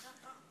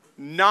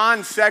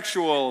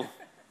 Non-sexual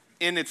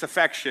in its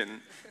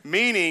affection,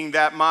 meaning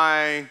that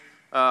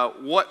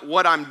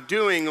what I'm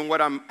doing and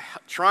what I'm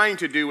trying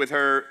to do with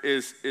her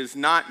is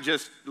not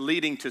just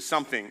leading to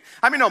something.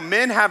 I mean, no,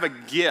 men have a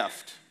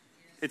gift.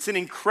 It's an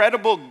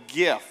incredible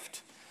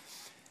gift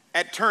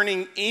at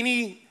turning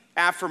any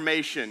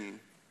affirmation,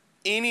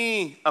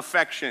 any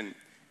affection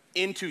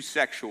into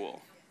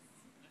sexual.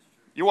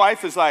 Your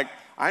wife is like,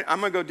 I'm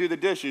gonna go do the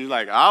dishes. You're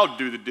like, I'll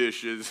do the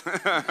dishes.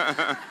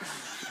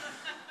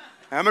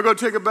 I'm gonna go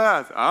take a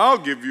bath. I'll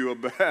give you a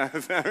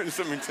bath.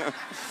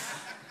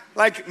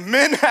 Like,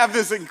 men have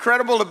this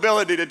incredible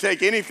ability to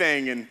take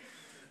anything and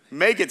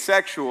make it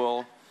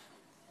sexual.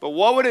 But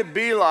what would it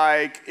be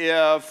like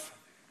if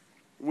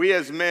we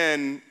as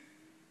men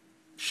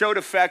showed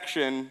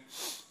affection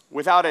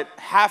without it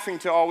having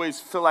to always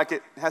feel like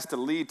it has to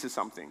lead to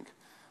something?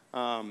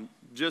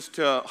 Just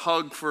to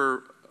hug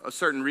for a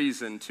certain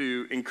reason,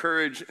 to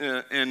encourage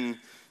and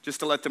just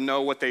to let them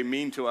know what they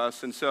mean to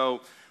us. And so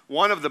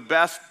one of the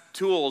best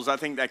tools I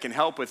think that can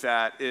help with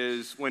that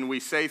is when we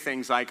say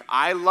things like,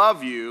 I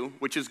love you,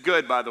 which is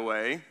good, by the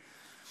way,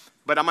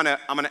 but I'm gonna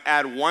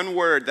add one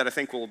word that I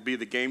think will be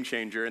the game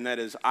changer, and that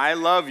is, I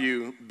love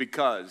you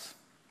because,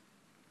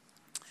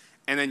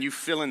 and then you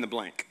fill in the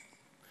blank.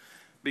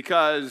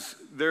 Because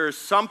there's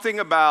something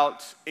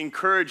about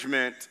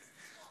encouragement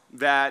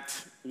that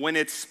when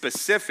it's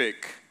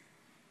specific,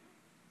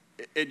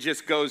 it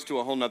just goes to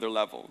a whole nother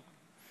level.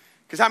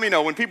 Because how many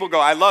know when people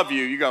go, I love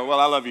you, you go, well,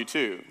 I love you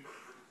too.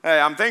 Hey,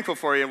 I'm thankful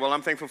for you. Well,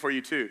 I'm thankful for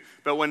you too.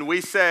 But when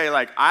we say,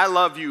 like, I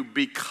love you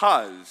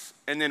because,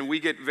 and then we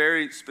get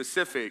very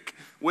specific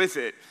with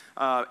it,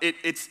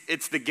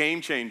 it's the game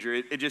changer.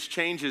 It just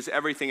changes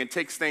everything. It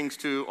takes things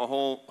to a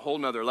whole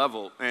nother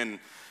level. And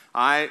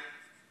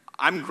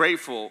I'm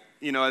grateful,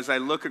 as I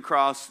look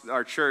across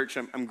our church,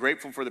 I'm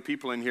grateful for the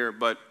people in here,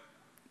 but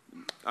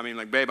I mean,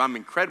 like, babe, I'm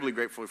incredibly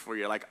grateful for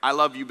you. Like, I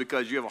love you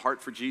because you have a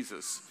heart for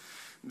Jesus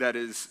that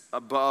is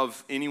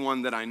above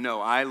anyone that I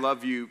know. I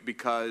love you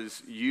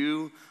because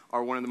you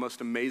are one of the most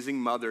amazing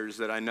mothers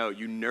that I know.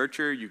 You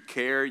nurture, you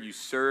care, you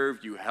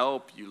serve, you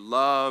help, you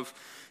love,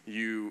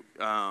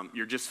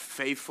 you're just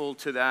faithful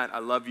to that. I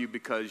love you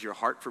because your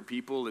heart for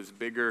people is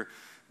bigger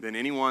than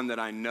anyone that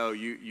I know.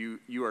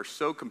 You are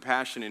so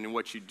compassionate in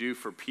what you do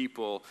for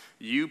people.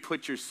 You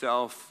put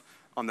yourself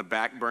on the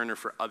back burner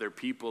for other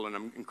people, and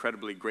I'm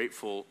incredibly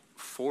grateful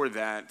for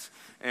that.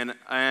 And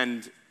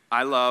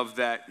I love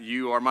that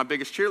you are my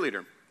biggest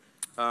cheerleader,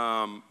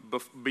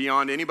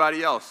 beyond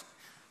anybody else.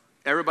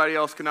 Everybody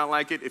else cannot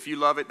like it. If you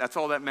love it, that's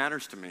all that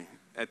matters to me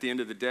at the end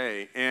of the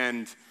day.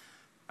 And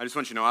I just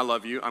want you to know I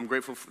love you. I'm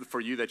grateful for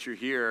you that you're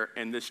here,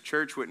 and this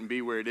church wouldn't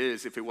be where it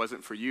is if it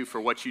wasn't for you,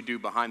 for what you do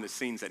behind the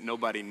scenes that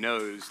nobody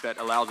knows, that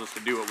allows us to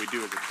do what we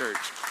do as a church.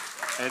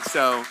 And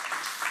so,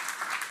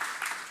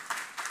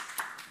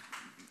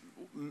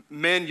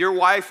 men, your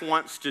wife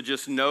wants to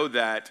just know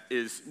that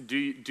is, do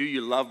you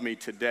love me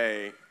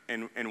today,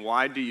 and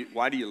why do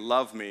you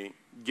love me?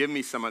 Give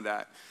me some of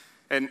that.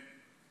 And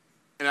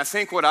I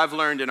think what I've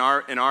learned in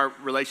our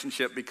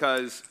relationship,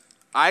 because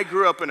I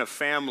grew up in a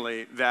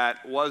family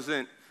that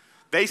wasn't,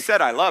 they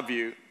said I love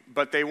you,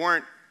 but they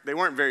weren't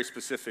very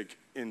specific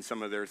in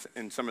some of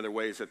their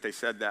ways that they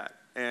said that.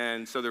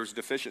 And so there was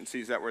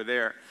deficiencies that were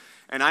there.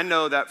 And I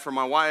know that for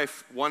my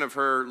wife, one of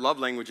her love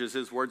languages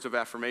is words of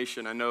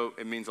affirmation. I know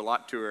it means a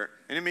lot to her,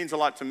 and it means a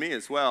lot to me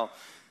as well.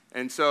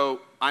 And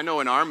so I know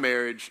in our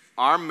marriage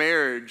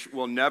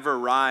will never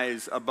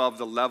rise above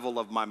the level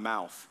of my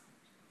mouth.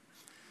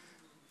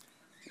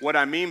 What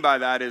I mean by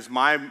that is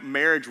my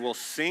marriage will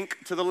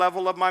sink to the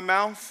level of my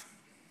mouth,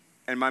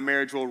 and my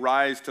marriage will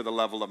rise to the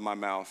level of my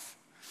mouth.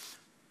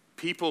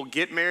 People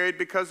get married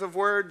because of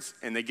words,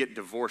 and they get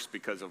divorced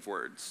because of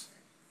words.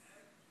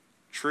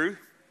 True?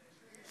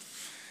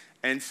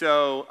 And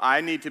so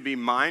I need to be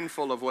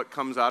mindful of what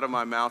comes out of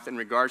my mouth in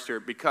regards to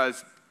it,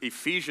 because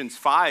Ephesians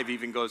 5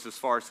 even goes as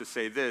far as to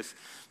say this,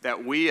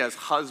 that we as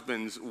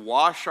husbands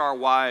wash our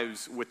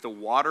wives with the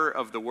water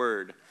of the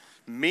word,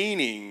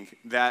 meaning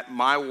that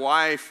my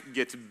wife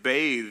gets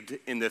bathed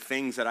in the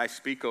things that I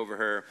speak over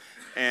her,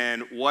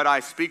 and what I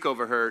speak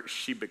over her,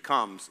 she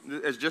becomes.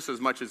 As just as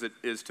much as it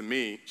is to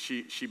me,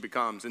 she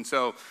becomes. And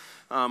so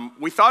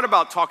we thought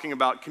about talking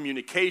about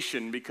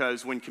communication,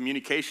 because when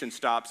communication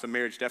stops, a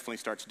marriage definitely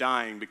starts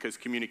dying, because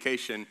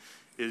communication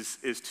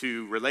is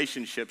to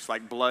relationships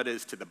like blood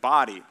is to the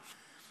body.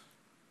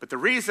 But the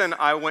reason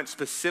I went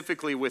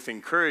specifically with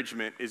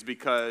encouragement is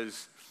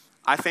because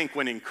I think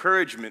when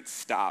encouragement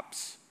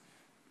stops,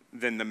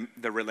 then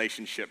the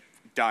relationship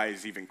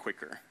dies even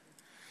quicker.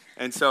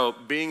 And so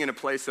being in a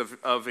place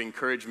of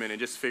encouragement and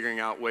just figuring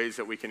out ways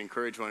that we can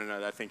encourage one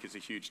another, I think is a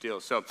huge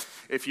deal. So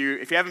if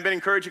you haven't been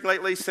encouraging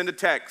lately, send a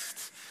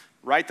text,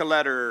 write the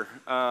letter,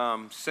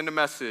 send a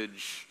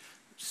message,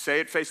 say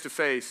it face to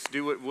face,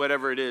 do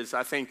whatever it is.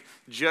 I think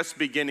just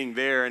beginning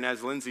there, and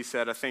as Lindsay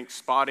said, I think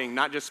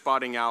not just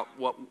spotting out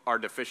what our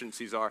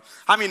deficiencies are.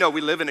 How many know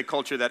we live in a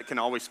culture that can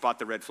always spot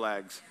the red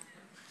flags?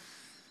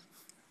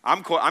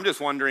 I'm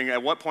just wondering,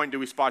 at what point do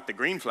we spot the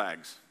green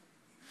flags?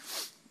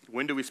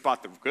 When do we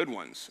spot the good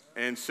ones?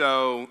 And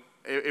so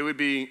it would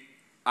be,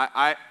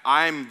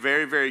 I'm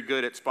very, very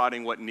good at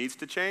spotting what needs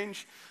to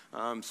change,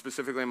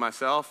 specifically in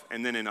myself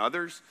and then in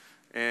others.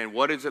 And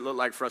what does it look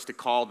like for us to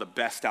call the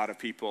best out of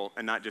people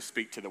and not just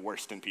speak to the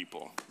worst in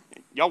people?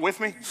 Y'all with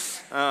me?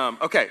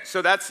 Okay,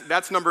 so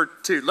that's number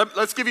 2.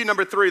 Let's give you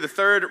number 3. The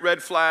third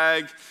red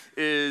flag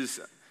is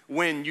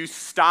when you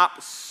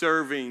stop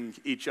serving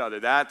each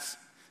other.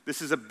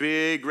 This is a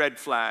big red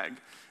flag.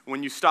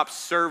 When you stop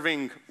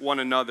serving one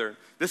another.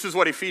 This is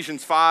what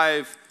Ephesians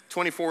 5,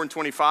 24 and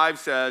 25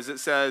 says. It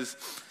says,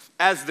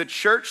 as the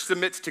church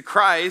submits to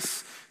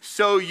Christ,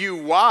 so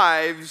you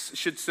wives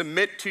should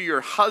submit to your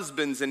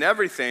husbands in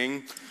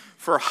everything.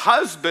 For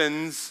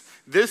husbands,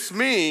 this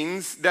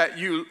means that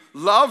you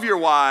love your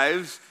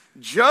wives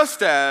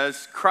just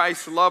as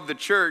Christ loved the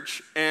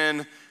church.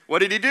 And what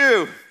did he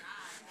do?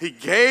 He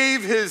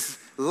gave his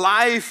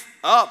life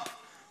up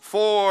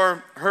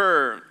for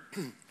her.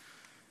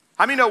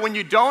 I mean, when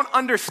you don't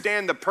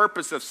understand the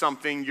purpose of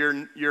something,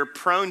 you're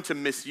prone to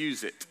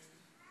misuse it.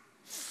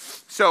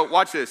 So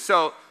watch this.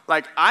 So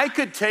like I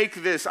could take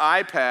this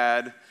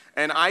iPad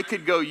and I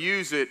could go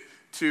use it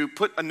to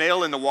put a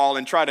nail in the wall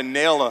and try to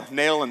nail a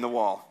nail in the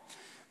wall.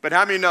 But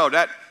how many know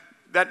that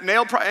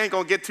nail probably ain't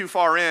gonna get too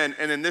far in,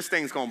 and then this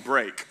thing's gonna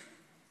break,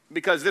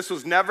 because this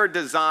was never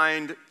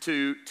designed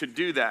to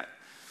do that.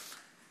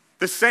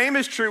 The same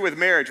is true with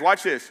marriage.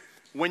 Watch this.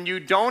 When you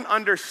don't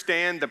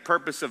understand the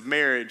purpose of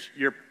marriage,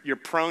 you're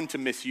prone to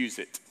misuse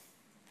it.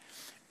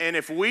 And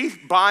if we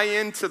buy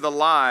into the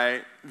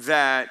lie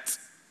that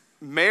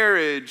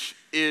marriage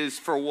is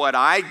for what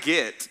I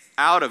get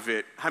out of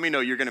it, how many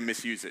know you're gonna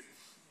misuse it?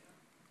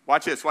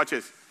 Watch this, watch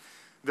this.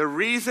 The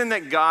reason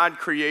that God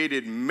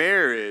created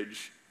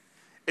marriage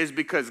is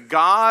because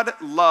God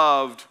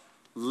loved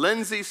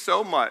Lindsay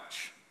so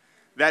much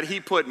that he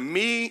put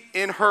me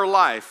in her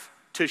life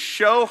to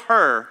show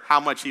her how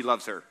much he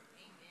loves her.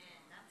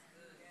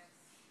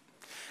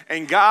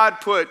 And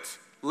God put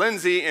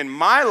Lindsay in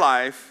my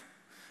life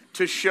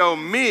to show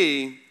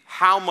me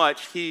how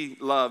much he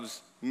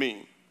loves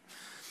me.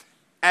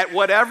 At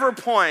whatever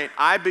point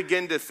I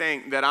begin to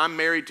think that I'm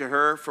married to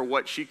her for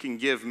what she can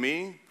give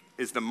me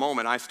is the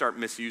moment I start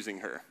misusing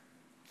her.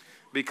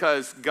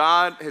 Because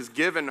God has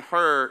given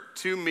her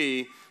to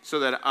me so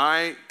that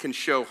I can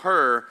show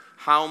her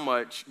how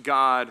much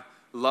God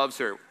loves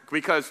her.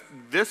 Because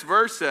this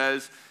verse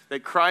says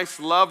that Christ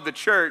loved the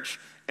church,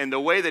 and the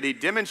way that he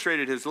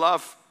demonstrated his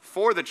love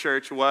for the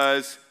church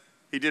was,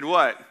 he did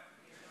what?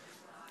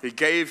 He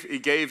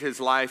gave his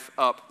life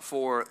up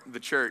for the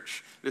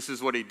church. This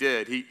is what he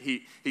did.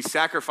 He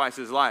sacrificed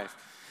his life.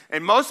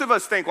 And most of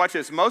us think, watch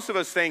this, most of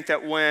us think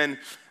that when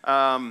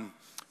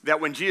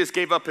Jesus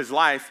gave up his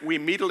life, we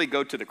immediately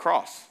go to the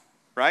cross,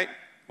 right?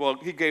 Well,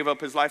 he gave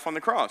up his life on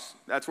the cross.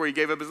 That's where he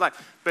gave up his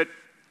life. But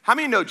how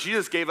many know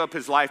Jesus gave up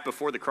his life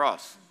before the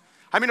cross?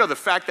 How many know the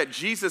fact that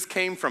Jesus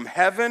came from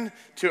heaven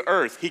to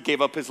earth, he gave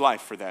up his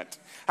life for that?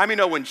 How many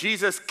know when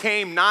Jesus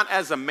came not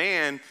as a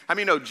man, how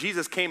many know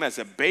Jesus came as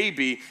a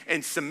baby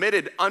and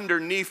submitted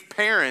underneath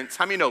parents?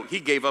 How many know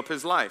he gave up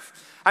his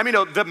life? I mean,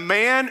 the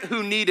man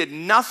who needed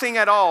nothing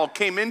at all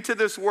came into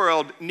this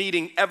world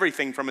needing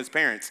everything from his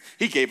parents.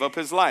 He gave up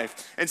his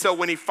life. And so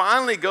when he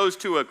finally goes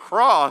to a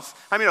cross,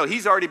 I mean,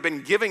 he's already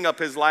been giving up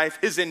his life,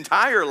 his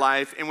entire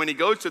life. And when he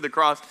goes to the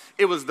cross,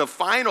 it was the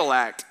final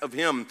act of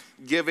him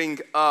giving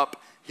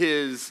up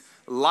his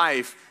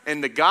life.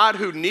 And the God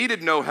who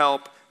needed no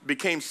help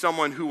became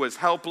someone who was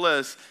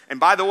helpless. And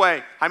by the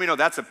way, I mean,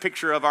 that's a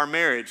picture of our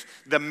marriage.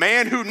 The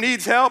man who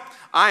needs help,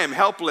 I am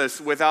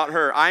helpless without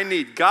her. I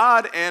need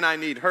God and I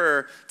need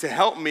her to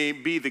help me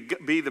be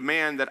the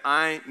man that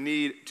I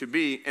need to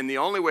be. And the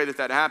only way that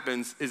that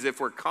happens is if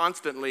we're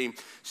constantly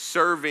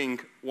serving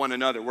one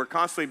another. We're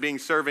constantly being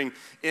serving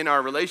in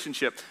our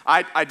relationship.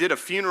 I did a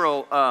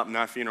funeral,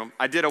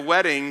 I did a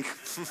wedding,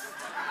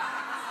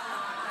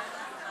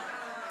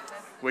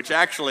 which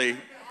actually,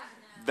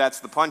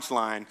 that's the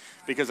punchline,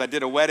 because I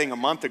did a wedding a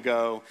month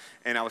ago,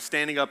 and I was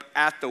standing up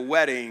at the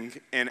wedding,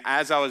 and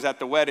as I was at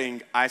the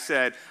wedding, I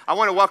said, I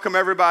want to welcome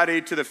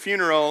everybody to the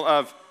funeral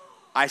of,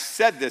 I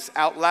said this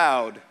out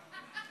loud.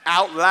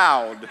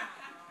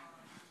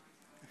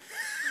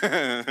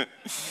 And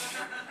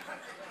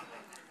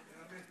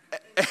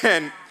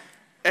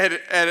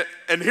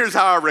here's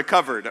how I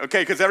recovered,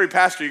 okay? Because every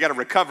pastor, you got to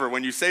recover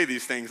when you say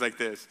these things like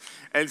this.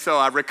 And so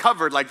I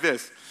recovered like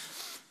this.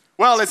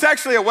 Well, it's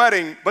actually a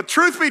wedding, but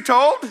truth be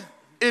told,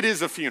 it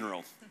is a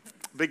funeral.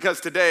 Because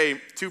today,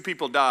 two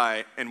people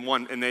die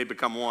and they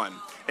become one.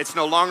 It's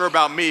no longer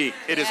about me.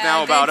 It is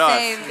now about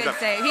us. Good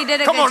save. He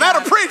did a Come good on, job.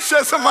 that'll preach,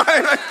 says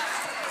somebody.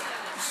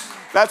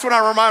 That's when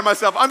I remind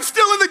myself, I'm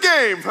still in the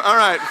game. All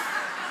right.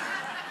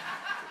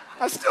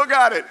 I still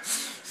got it.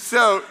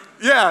 So,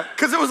 yeah,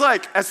 because it was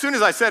like, as soon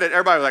as I said it,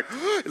 everybody was like,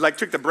 it like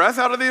took the breath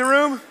out of the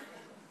room.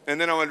 And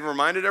then I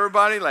reminded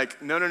everybody,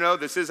 like, no,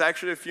 this is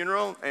actually a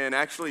funeral, and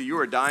actually you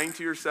are dying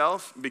to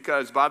yourself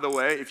because, by the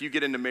way, if you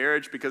get into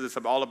marriage because it's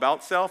all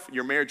about self,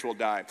 your marriage will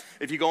die.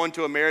 If you go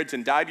into a marriage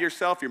and die to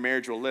yourself, your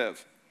marriage will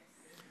live.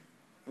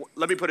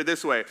 Let me put it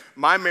this way.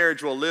 My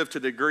marriage will live to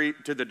the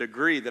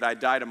degree that I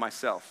die to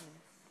myself.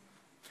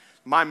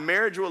 My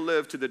marriage will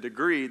live to the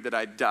degree that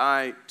I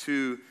die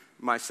to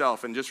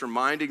myself, and just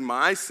reminding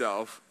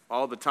myself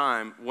all the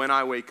time when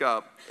I wake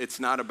up, it's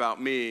not about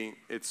me,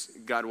 it's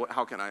God,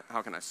 how can I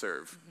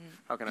serve?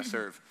 How can I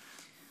serve?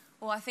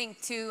 Well, I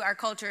think too, our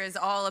culture is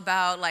all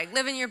about like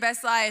living your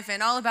best life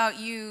and all about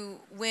you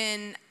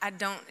when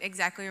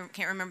can't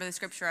remember the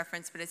scripture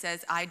reference, but it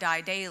says, I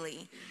die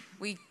daily.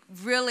 We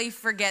really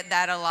forget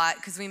that a lot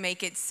because we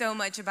make it so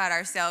much about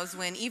ourselves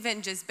when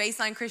even just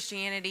baseline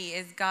Christianity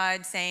is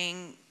God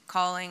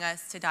calling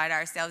us to die to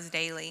ourselves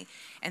daily.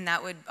 And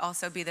that would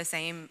also be the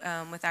same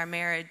with our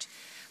marriage.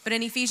 But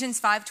in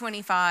Ephesians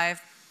 5:25,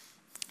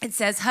 it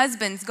says,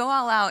 husbands, go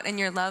all out in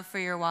your love for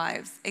your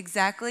wives,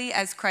 exactly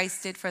as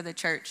Christ did for the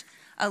church.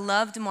 A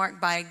love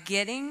marked by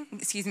giving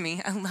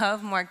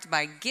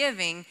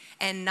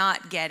and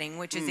not getting,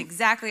 which is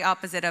exactly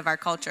opposite of our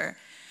culture.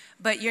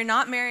 But you're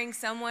not marrying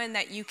someone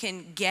that you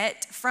can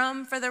get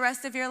from for the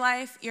rest of your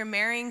life. You're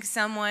marrying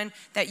someone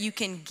that you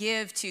can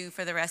give to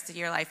for the rest of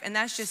your life. And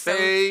that's just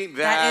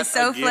that is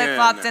so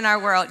flip-flopped in our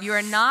world. You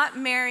are not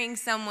marrying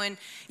someone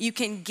you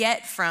can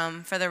get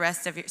from for the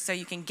rest of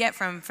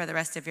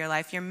your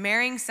life. You're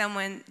marrying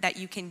someone that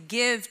you can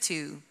give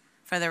to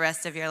for the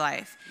rest of your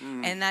life.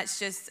 And that's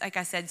just, like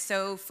I said,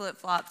 so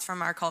flip-flopped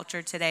from our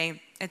culture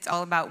today. It's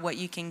all about what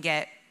you can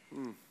get.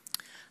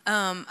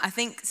 I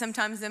think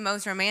sometimes the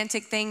most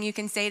romantic thing you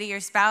can say to your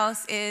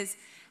spouse is,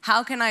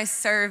 how can I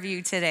serve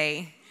you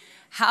today?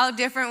 How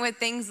different would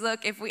things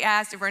look if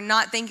we're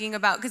not thinking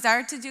about, because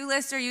our to-do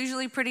lists are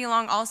usually pretty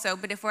long also,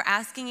 but if we're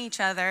asking each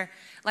other,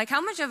 like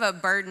how much of a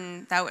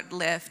burden that would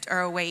lift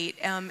or a weight,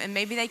 and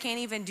maybe they can't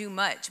even do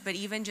much, but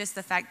even just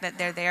the fact that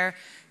they're there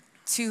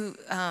to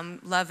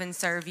love and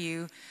serve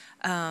you.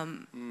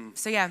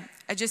 So yeah,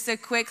 just a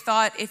quick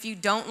thought, if you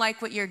don't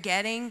like what you're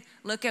getting,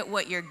 look at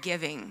what you're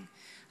giving.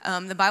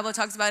 The Bible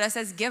talks about us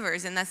as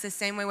givers, and that's the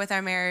same way with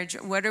our marriage.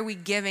 What are we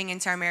giving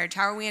into our marriage?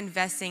 How are we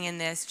investing in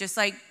this? Just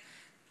like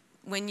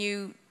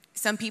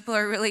some people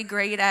are really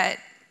great at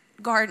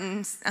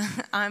gardens.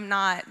 I'm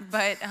not,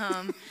 but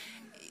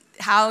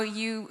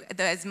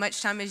as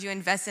much time as you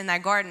invest in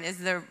that garden is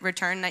the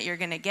return that you're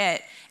going to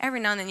get.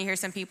 Every now and then you hear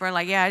some people are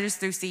like, yeah, I just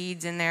threw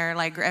seeds in there,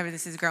 like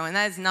this is growing.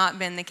 That has not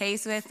been the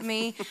case with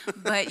me,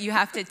 but you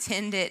have to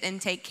tend it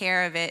and take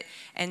care of it.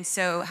 And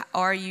so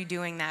are you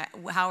doing that?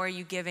 How are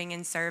you giving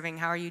and serving?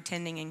 How are you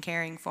tending and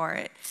caring for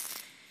it?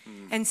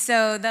 And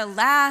so the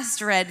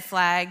last red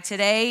flag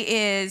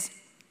today is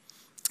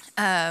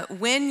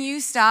when you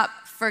stop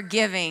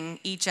forgiving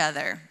each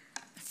other.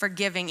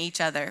 forgiving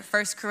each other.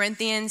 1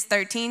 Corinthians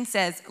 13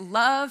 says,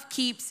 love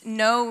keeps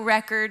no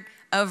record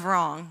of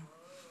wrong.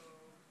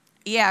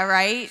 Yeah,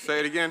 right?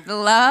 Say it again.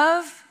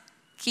 Love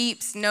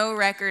keeps no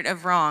record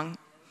of wrong.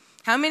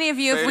 How many of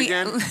you, Say if we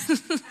again.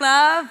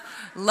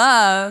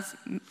 love,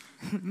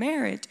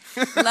 marriage,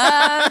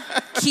 love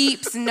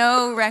keeps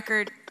no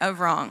record of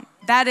wrong.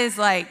 That is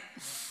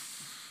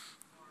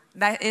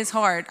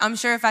hard. I'm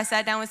sure if I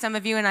sat down with some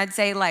of you and I'd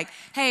say like,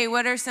 hey,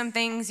 what are some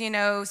things,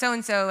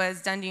 so-and-so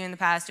has done to you in the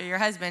past, or your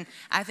husband,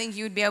 I think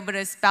you would be able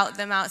to spit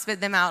them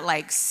out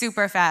like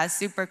super fast,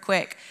 super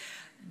quick.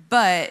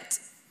 But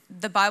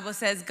the Bible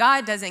says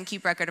God doesn't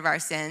keep record of our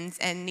sins,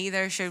 and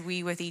neither should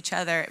we with each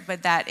other.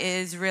 But that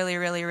is really,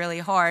 really, really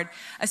hard,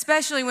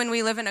 especially when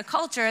we live in a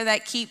culture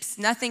that keeps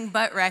nothing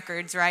but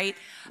records, right?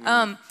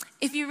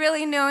 If you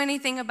really know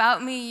anything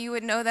about me, you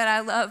would know that I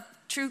love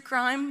true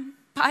crime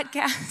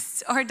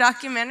podcasts or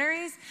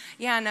documentaries.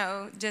 Yeah,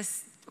 no,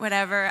 just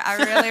whatever. I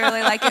really,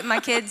 really like it.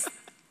 My kids,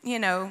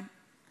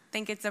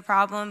 think it's a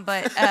problem.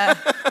 But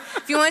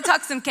if you want to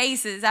talk some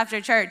cases after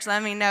church,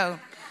 let me know.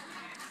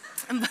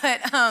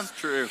 But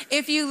True.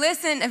 if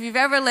you've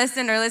ever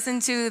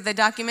listened to the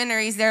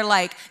documentaries, they're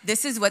like,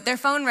 this is what their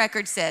phone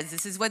record says.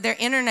 This is what their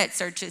internet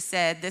searches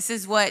said. This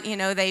is what,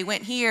 they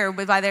went here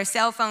by their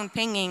cell phone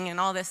pinging and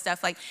all this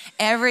stuff. Like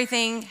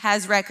everything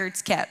has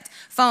records kept.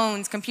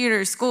 Phones,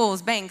 computers,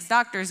 schools, banks,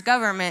 doctors,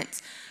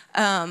 government.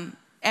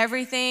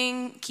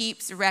 Everything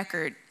keeps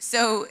record.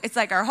 So it's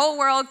like our whole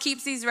world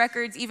keeps these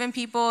records. Even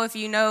people, if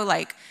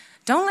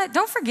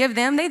don't forgive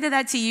them. They did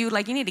that to you.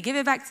 Like you need to give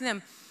it back to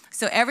them.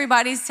 So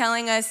everybody's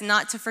telling us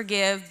not to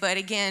forgive, but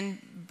again,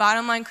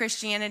 bottom line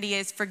Christianity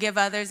is forgive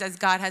others as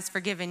God has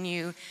forgiven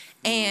you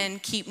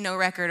and keep no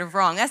record of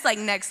wrong. That's like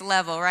next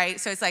level, right?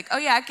 So it's like, oh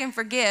yeah, I can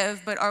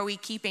forgive, but are we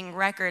keeping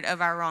record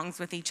of our wrongs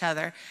with each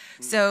other?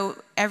 So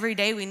every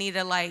day we need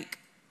to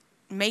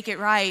make it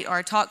right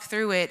or talk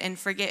through it and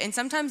forget. And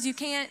sometimes you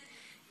can't,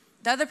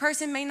 the other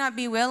person may not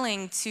be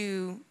willing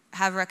to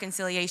have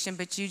reconciliation,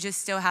 but you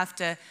just still have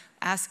to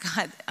ask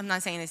God. I'm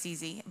not saying it's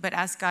easy, but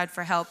ask God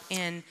for help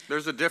in.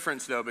 There's a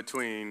difference, though,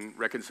 between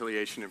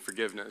reconciliation and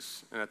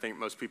forgiveness, and I think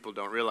most people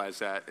don't realize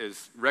that.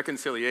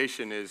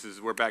 Reconciliation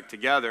is we're back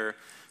together.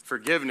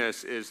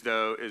 Forgiveness is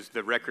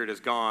the record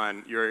is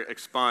gone, you're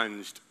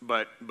expunged.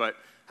 But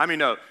how many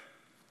know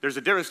there's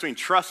a difference between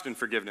trust and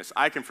forgiveness?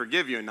 I can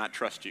forgive you and not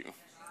trust you.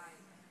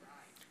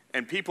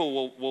 And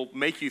people will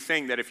make you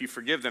think that if you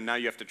forgive them, now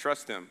you have to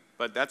trust them.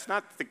 But that's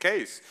not the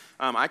case.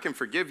 I can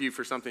forgive you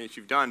for something that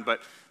you've done,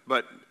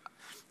 but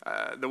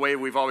the way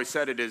we've always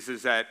said it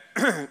is that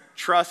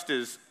trust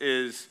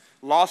is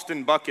lost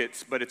in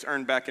buckets, but it's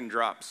earned back in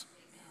drops.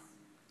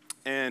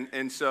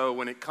 And so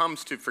when it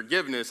comes to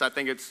forgiveness, I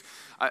think it's,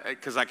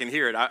 because I can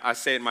hear it, I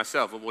say it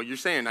myself. Well, you're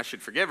saying I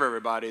should forgive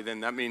everybody,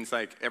 then that means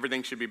like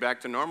everything should be back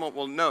to normal?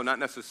 Well, no, not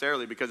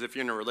necessarily, because if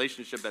you're in a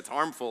relationship that's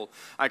harmful,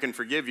 I can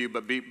forgive you,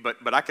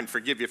 but I can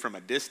forgive you from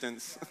a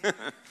distance.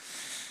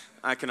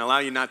 I can allow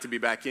you not to be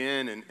back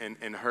in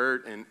and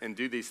hurt and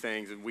do these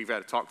things, and we've got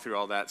to talk through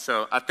all that.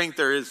 So I think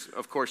there is,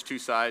 of course, two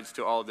sides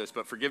to all of this,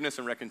 but forgiveness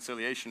and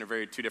reconciliation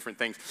are two different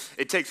things.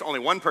 It takes only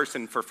one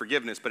person for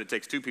forgiveness, but it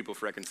takes two people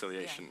for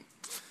reconciliation.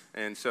 Yeah.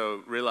 And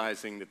so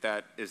realizing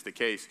that is the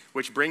case,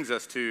 which brings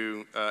us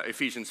to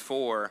Ephesians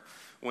 4,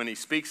 when he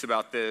speaks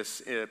about this,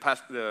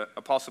 the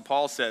Apostle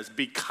Paul says,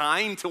 be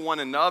kind to one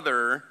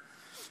another,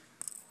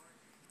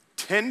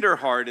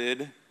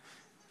 tenderhearted,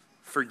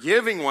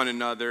 forgiving one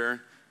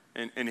another.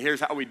 And here's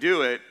how we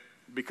do it,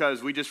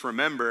 because we just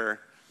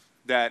remember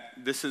that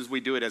we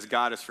do it as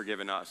God has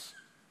forgiven us,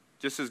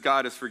 just as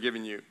God has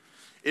forgiven you.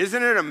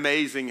 Isn't it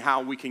amazing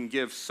how we can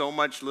give so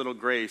much little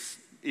grace,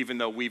 even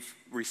though we've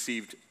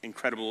received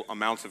incredible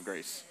amounts of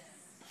grace?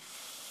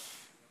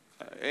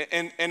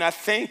 And I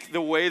think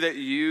the way that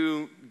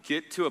you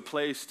get to a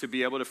place to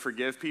be able to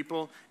forgive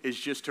people is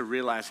just to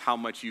realize how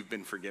much you've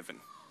been forgiven.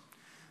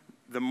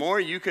 The more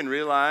you can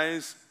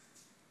realize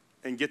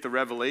and get the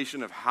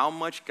revelation of how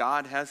much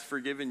God has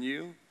forgiven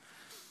you,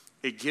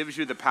 it gives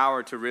you the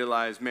power to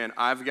realize, man,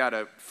 I've got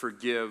to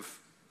forgive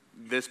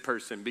this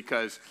person,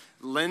 because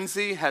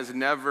Lindsay has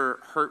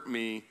never hurt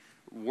me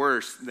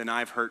worse than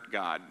I've hurt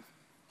God.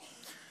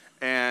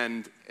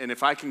 And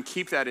if I can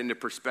keep that into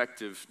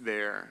perspective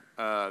there,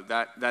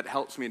 that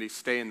helps me to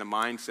stay in the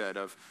mindset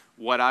of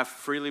what I've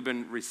freely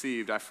been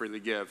received, I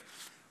freely give.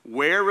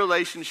 Where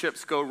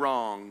relationships go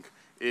wrong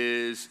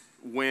is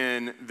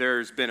when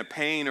there's been a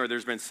pain or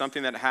there's been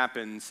something that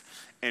happens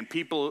and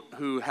people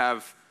who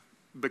have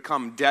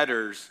become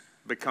debtors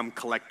become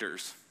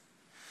collectors.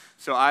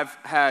 So I've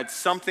had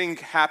something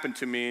happen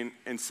to me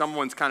and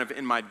someone's kind of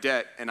in my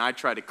debt and I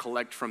try to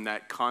collect from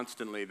that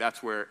constantly.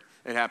 That's where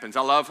it happens.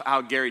 I love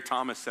how Gary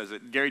Thomas says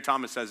it. Gary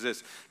Thomas says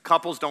this: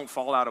 couples don't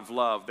fall out of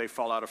love, they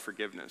fall out of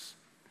forgiveness.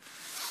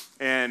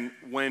 And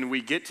when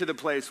we get to the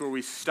place where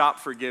we stop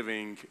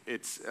forgiving,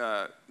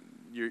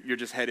 you're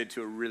just headed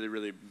to a really,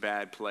 really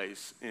bad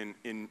place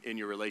in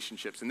your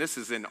relationships. And this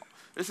is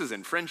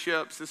in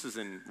friendships, this is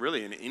in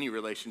any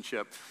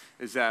relationship,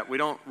 is that we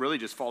don't really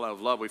just fall out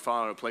of love, we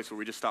fall out of a place where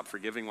we just stop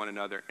forgiving one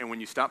another. And when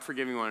you stop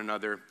forgiving one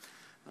another,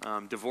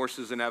 divorce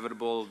is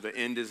inevitable, the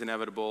end is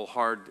inevitable,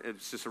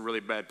 it's just a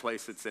really bad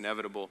place, it's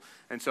inevitable.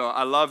 And so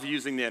I love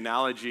using the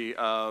analogy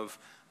of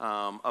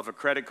a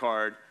credit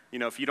card. You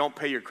know, if you don't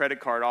pay your credit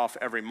card off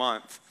every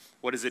month,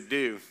 what does it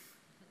do?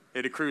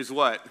 It accrues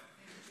what?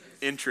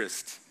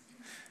 Interest.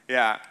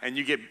 Yeah, and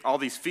you get all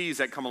these fees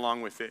that come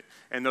along with it,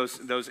 and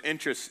those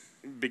interests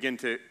begin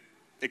to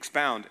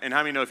expound. And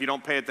how many know if you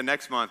don't pay it the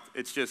next month,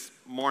 it's just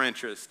more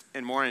interest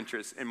and more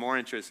interest and more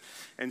interest.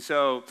 And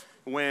so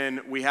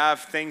when we have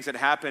things that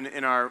happen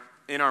in our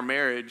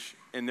marriage,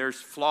 and there's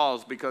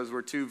flaws because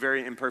we're two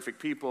very imperfect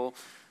people,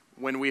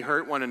 when we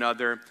hurt one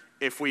another,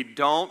 if we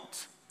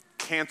don't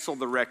cancel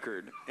the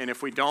record, and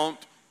if we don't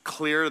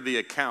clear the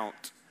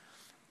account,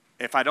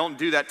 if I don't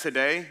do that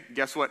today,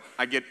 guess what?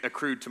 I get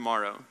accrued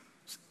tomorrow.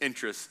 It's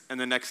interest, and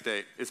the next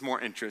day is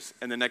more interest,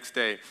 and the next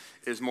day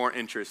is more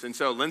interest. And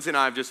so Lindsay and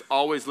I have just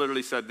always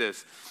literally said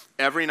this.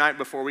 Every night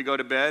before we go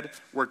to bed,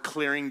 we're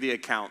clearing the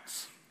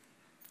accounts.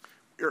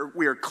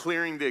 We are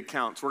clearing the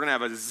accounts. We're going to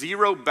have a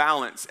zero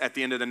balance at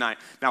the end of the night.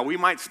 Now, we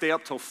might stay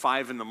up till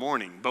 5 in the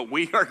morning, but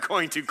we are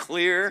going to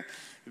clear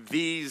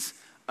these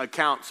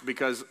accounts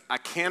because I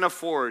can't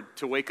afford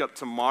to wake up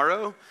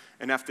tomorrow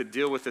and have to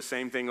deal with the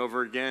same thing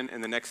over again,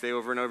 and the next day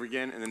over and over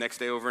again, and the next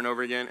day over and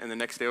over again, and the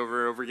next day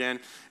over and over again.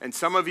 And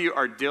some of you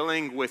are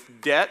dealing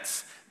with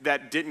debts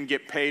that didn't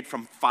get paid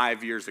from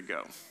 5 years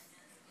ago.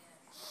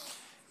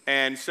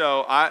 And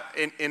so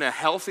in a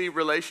healthy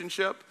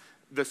relationship,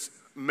 this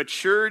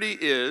maturity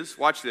is,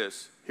 watch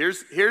this,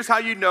 here's how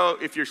you know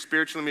if you're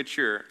spiritually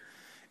mature.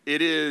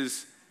 It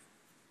is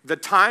the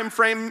time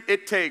frame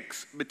it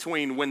takes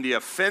between when the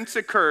offense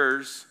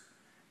occurs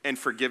and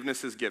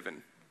forgiveness is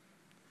given.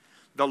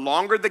 The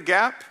longer the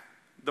gap,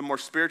 the more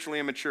spiritually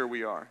immature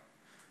we are.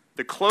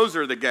 The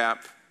closer the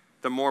gap,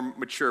 the more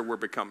mature we're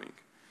becoming.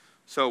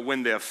 So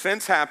when the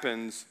offense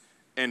happens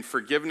and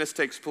forgiveness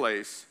takes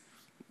place,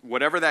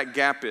 whatever that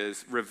gap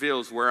is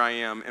reveals where I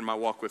am in my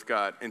walk with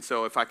God. And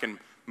so if I can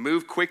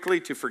move quickly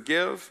to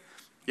forgive,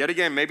 yet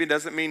again, maybe it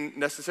doesn't mean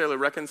necessarily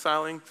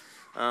reconciling,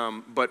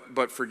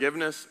 but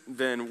forgiveness,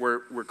 then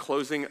we're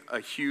closing a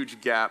huge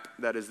gap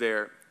that is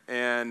there.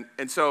 And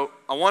so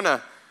I want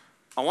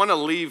to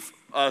leave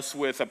us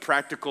with a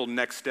practical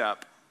next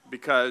step,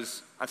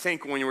 because I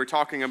think when we're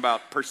talking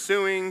about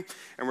pursuing,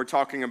 and we're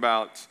talking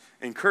about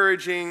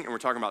encouraging, and we're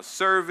talking about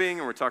serving,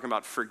 and we're talking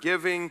about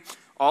forgiving,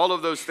 all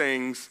of those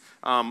things,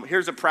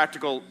 here's a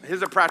practical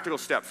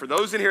step. For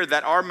those in here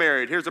that are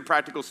married, here's a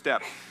practical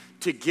step.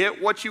 To get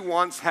what you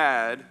once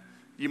had,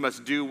 you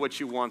must do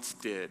what you once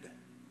did.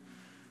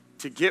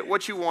 To get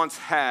what you once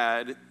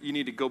had, you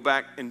need to go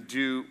back and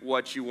do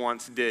what you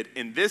once did.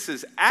 And this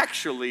is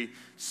actually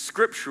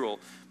scriptural,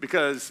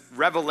 because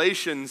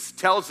Revelations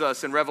tells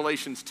us in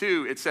Revelations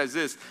 2, it says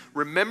this,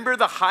 remember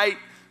the height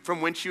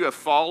from which you have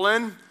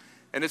fallen.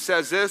 And it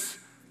says this,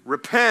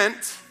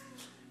 repent.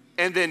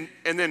 And then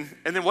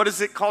what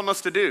is it calling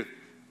us to do?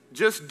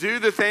 Just do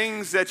the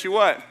things that you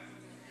what?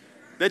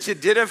 That you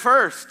did at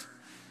first.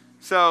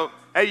 So,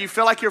 hey, you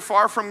feel like you're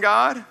far from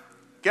God?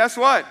 Guess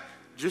what?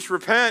 Just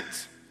repent.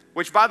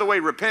 Which, by the way,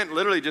 repent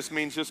literally just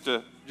means just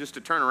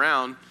to turn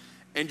around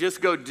and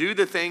just go do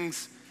the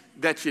things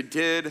that you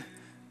did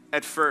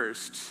at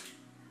first.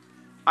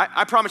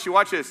 I promise you,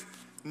 watch this.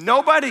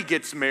 Nobody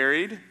gets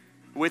married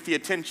with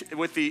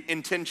the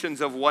intentions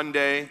of one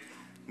day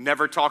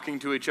never talking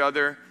to each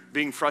other,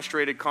 being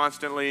frustrated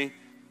constantly.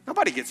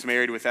 Nobody gets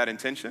married with that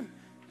intention.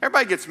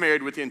 Everybody gets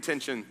married with the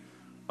intention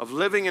of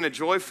living in a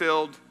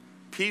joy-filled,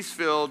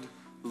 peace-filled,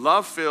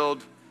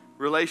 love-filled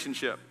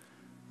relationship.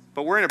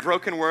 But we're in a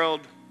broken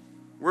world.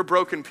 We're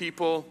broken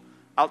people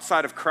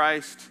outside of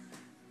Christ.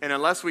 And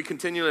unless we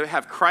continue to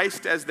have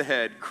Christ as the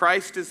head,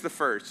 Christ is the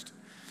first,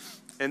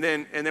 and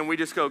then we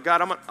just go,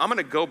 God, I'm going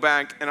to go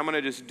back and I'm going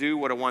to just do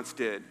what I once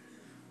did.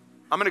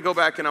 I'm going to go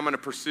back and I'm going to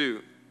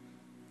pursue.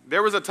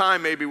 There was a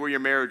time maybe where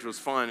your marriage was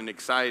fun and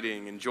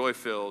exciting and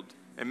joy-filled,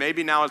 and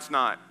maybe now it's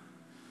not.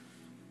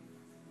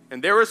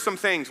 And there were some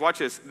things, watch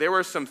this, there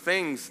were some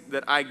things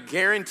that I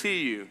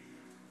guarantee you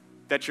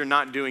that you're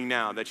not doing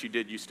now that you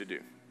did used to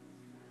do.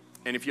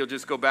 And if you'll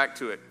just go back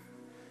to it.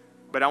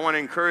 But I want to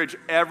encourage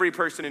every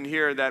person in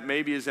here that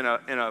maybe is in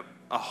a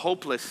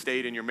hopeless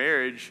state in your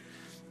marriage,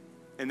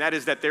 and that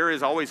is that there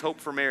is always hope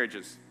for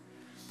marriages.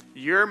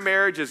 Your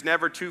marriage is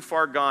never too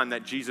far gone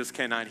that Jesus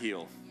cannot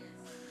heal.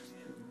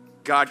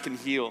 God can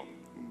heal.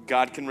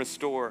 God can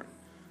restore.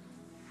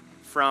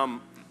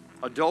 From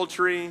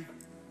adultery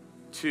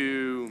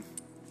to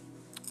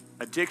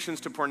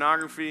addictions to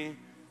pornography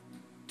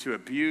to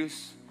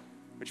abuse,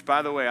 which,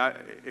 by the way,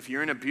 if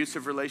you're in an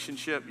abusive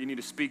relationship, you need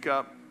to speak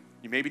up.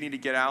 You maybe need to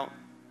get out.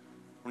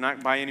 We're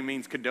not by any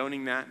means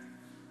condoning that.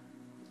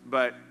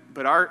 But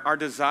our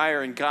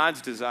desire and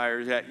God's desire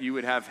is that you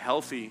would have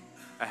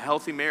a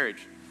healthy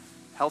marriage,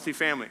 healthy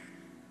family.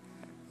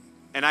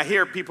 And I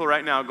hear people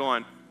right now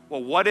going,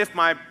 well, what if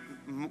my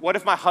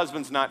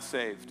husband's not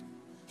saved?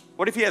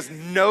 What if he has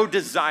no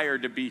desire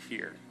to be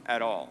here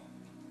at all?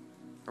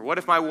 Or what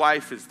if my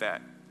wife is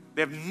that?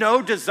 They have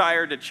no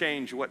desire to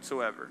change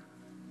whatsoever.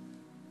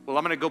 Well,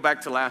 I'm going to go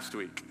back to last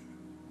week.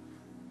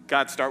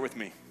 God, start with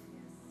me.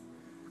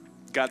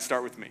 God,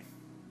 start with me.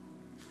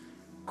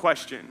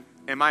 Question,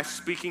 am I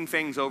speaking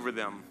things over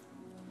them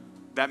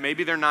that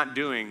maybe they're not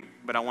doing,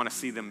 but I want to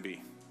see them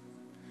be?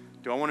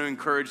 Do I want to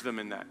encourage them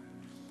in that?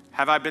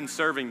 Have I been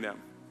serving them?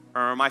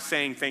 Or am I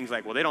saying things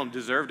like, well, they don't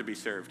deserve to be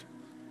served?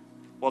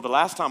 Well, the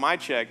last time I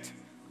checked,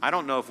 I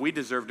don't know if we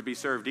deserve to be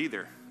served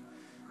either.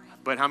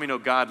 But how many know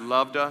God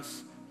loved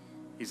us?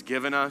 He's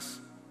given us.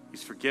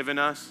 He's forgiven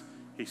us.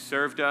 He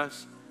served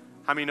us.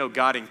 How many know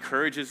God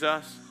encourages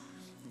us?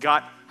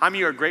 God, how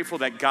many are grateful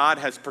that God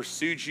has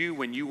pursued you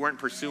when you weren't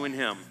pursuing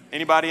him?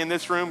 Anybody in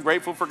this room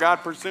grateful for God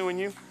pursuing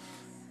you?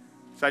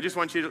 So I just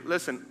want you to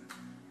listen.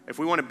 If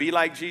we want to be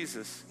like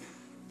Jesus,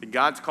 then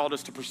God's called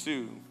us to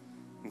pursue,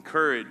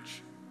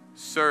 encourage,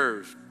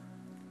 serve,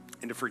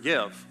 and to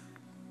forgive.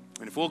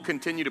 And if we'll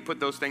continue to put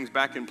those things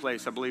back in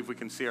place, I believe we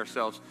can see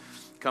ourselves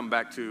come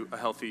back to a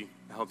healthy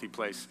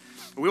place.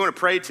 We want to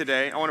pray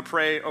today. I want to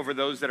pray over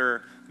those that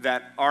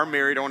are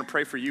married. I want to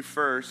pray for you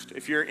first.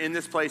 If you're in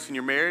this place and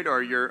you're married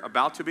or you're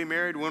about to be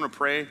married, we want to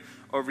pray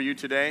over you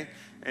today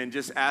and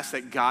just ask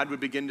that God would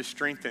begin to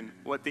strengthen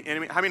what the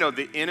enemy. How many know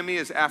the enemy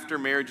is after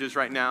marriages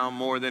right now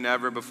more than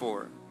ever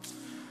before?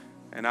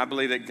 And I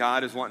believe that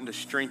God is wanting to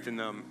strengthen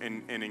them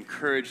and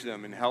encourage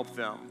them and help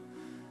them.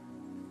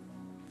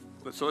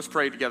 So let's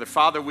pray together.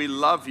 Father, we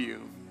love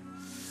you.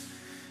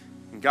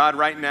 And God,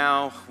 right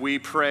now, we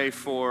pray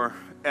for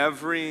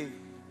every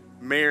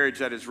marriage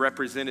that is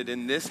represented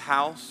in this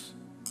house.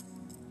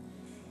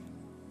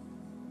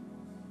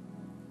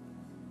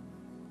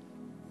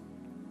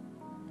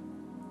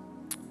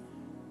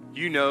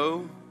 You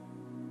know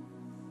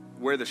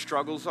where the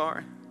struggles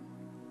are.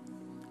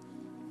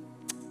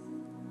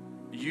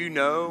 You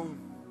know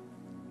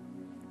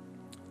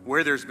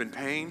where there's been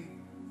pain.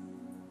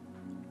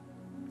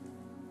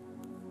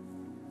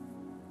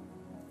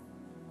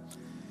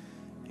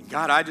 And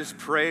God, I just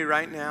pray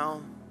right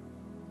now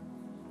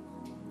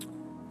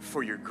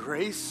for your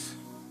grace.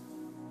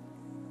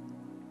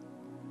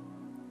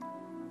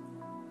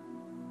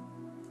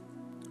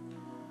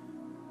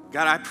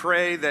 God, I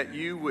pray that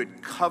you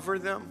would cover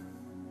them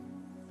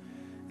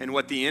and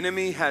what the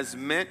enemy has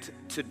meant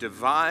to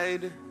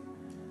divide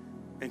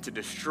and to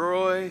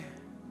destroy.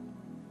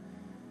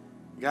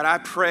 God, I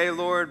pray,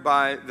 Lord,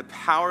 by the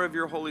power of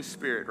your Holy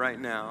Spirit right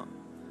now,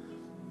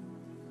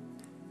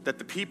 that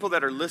the people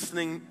that are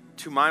listening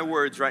to my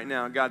words right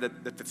now, God,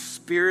 that the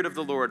Spirit of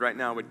the Lord right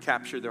now would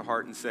capture their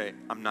heart and say,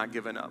 I'm not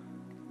giving up.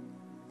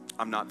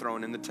 I'm not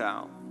throwing in the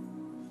towel.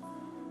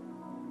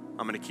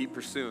 I'm going to keep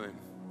pursuing.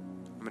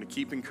 I'm going to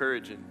keep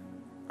encouraging.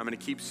 I'm going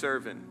to keep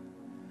serving.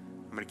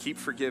 I'm going to keep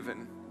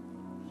forgiving.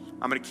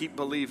 I'm going to keep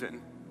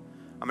believing.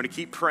 I'm going to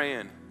keep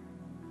praying.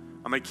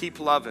 I'm going to keep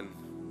loving.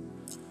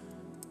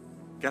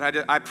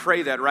 God, I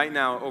pray that right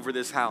now over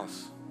this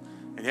house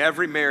and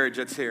every marriage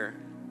that's here.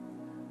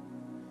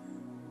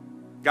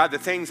 God, the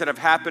things that have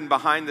happened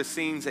behind the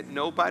scenes that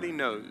nobody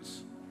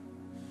knows,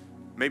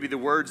 maybe the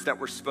words that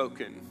were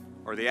spoken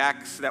or the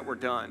acts that were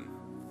done,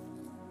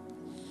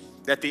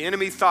 that the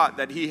enemy thought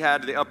that he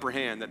had the upper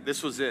hand, that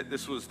this was it,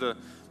 this was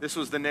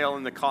the nail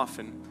in the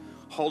coffin.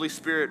 Holy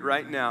Spirit,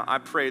 right now, I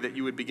pray that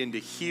you would begin to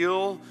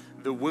heal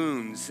the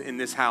wounds in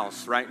this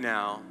house right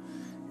now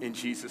in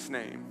Jesus'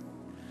 name.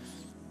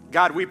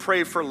 God, we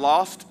pray for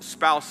lost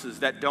spouses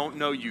that don't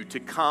know you to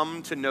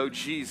come to know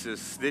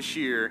Jesus this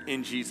year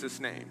in Jesus'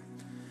 name.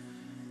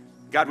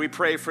 God, we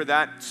pray for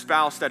that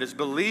spouse that is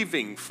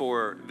believing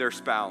for their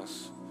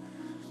spouse.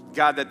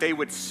 God, that they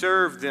would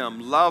serve them,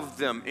 love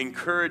them,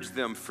 encourage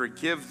them,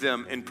 forgive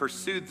them, and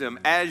pursue them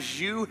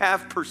as you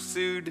have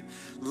pursued,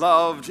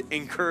 loved,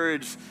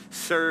 encouraged,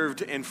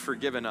 served, and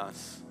forgiven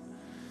us.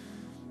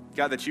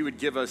 God, that you would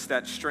give us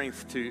that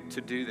strength to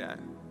do that.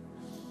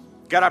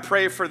 God, I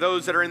pray for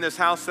those that are in this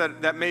house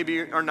that maybe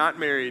are not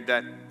married,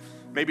 that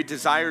maybe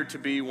desire to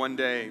be one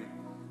day.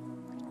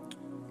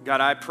 God,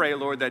 I pray,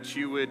 Lord, that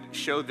you would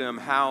show them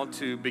how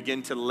to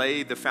begin to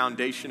lay the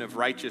foundation of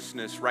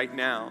righteousness right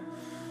now.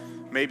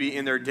 Maybe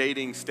in their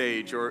dating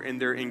stage or in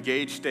their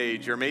engaged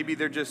stage, or maybe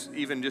they're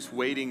just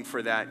waiting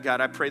for that. God,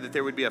 I pray that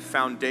there would be a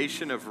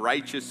foundation of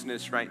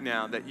righteousness right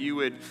now, that you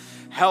would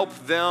help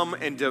them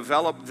and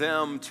develop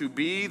them to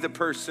be the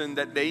person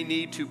that they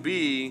need to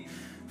be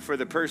for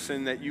the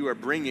person that you are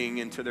bringing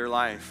into their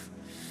life.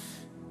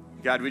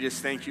 God, we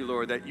just thank you,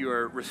 Lord, that you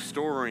are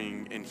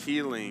restoring and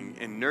healing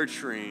and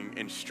nurturing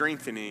and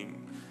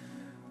strengthening.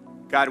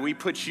 God, we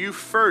put you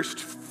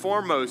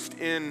foremost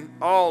in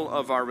all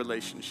of our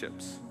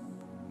relationships.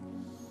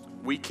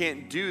 We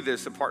can't do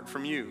this apart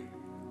from you.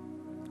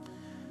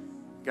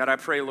 God, I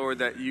pray, Lord,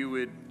 that you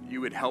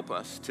would help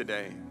us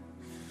today.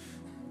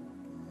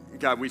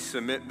 God, we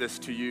submit this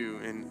to you,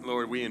 and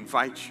Lord, we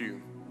invite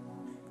you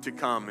to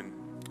come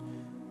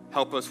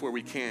Help us where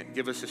we can't.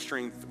 Give us a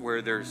strength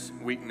where there's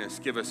weakness.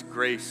 Give us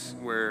grace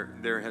where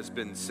there has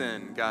been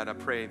sin. God, I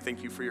pray,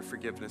 thank you for your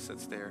forgiveness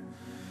that's there.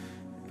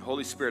 And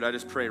Holy Spirit, I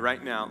just pray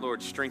right now,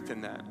 Lord,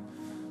 strengthen that.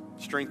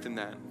 Strengthen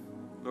that.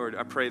 Lord,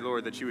 I pray,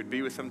 Lord, that you would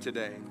be with them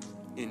today.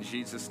 In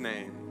Jesus'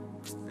 name.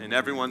 And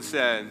everyone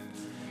said,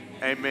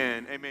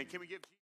 amen. Amen. Can we give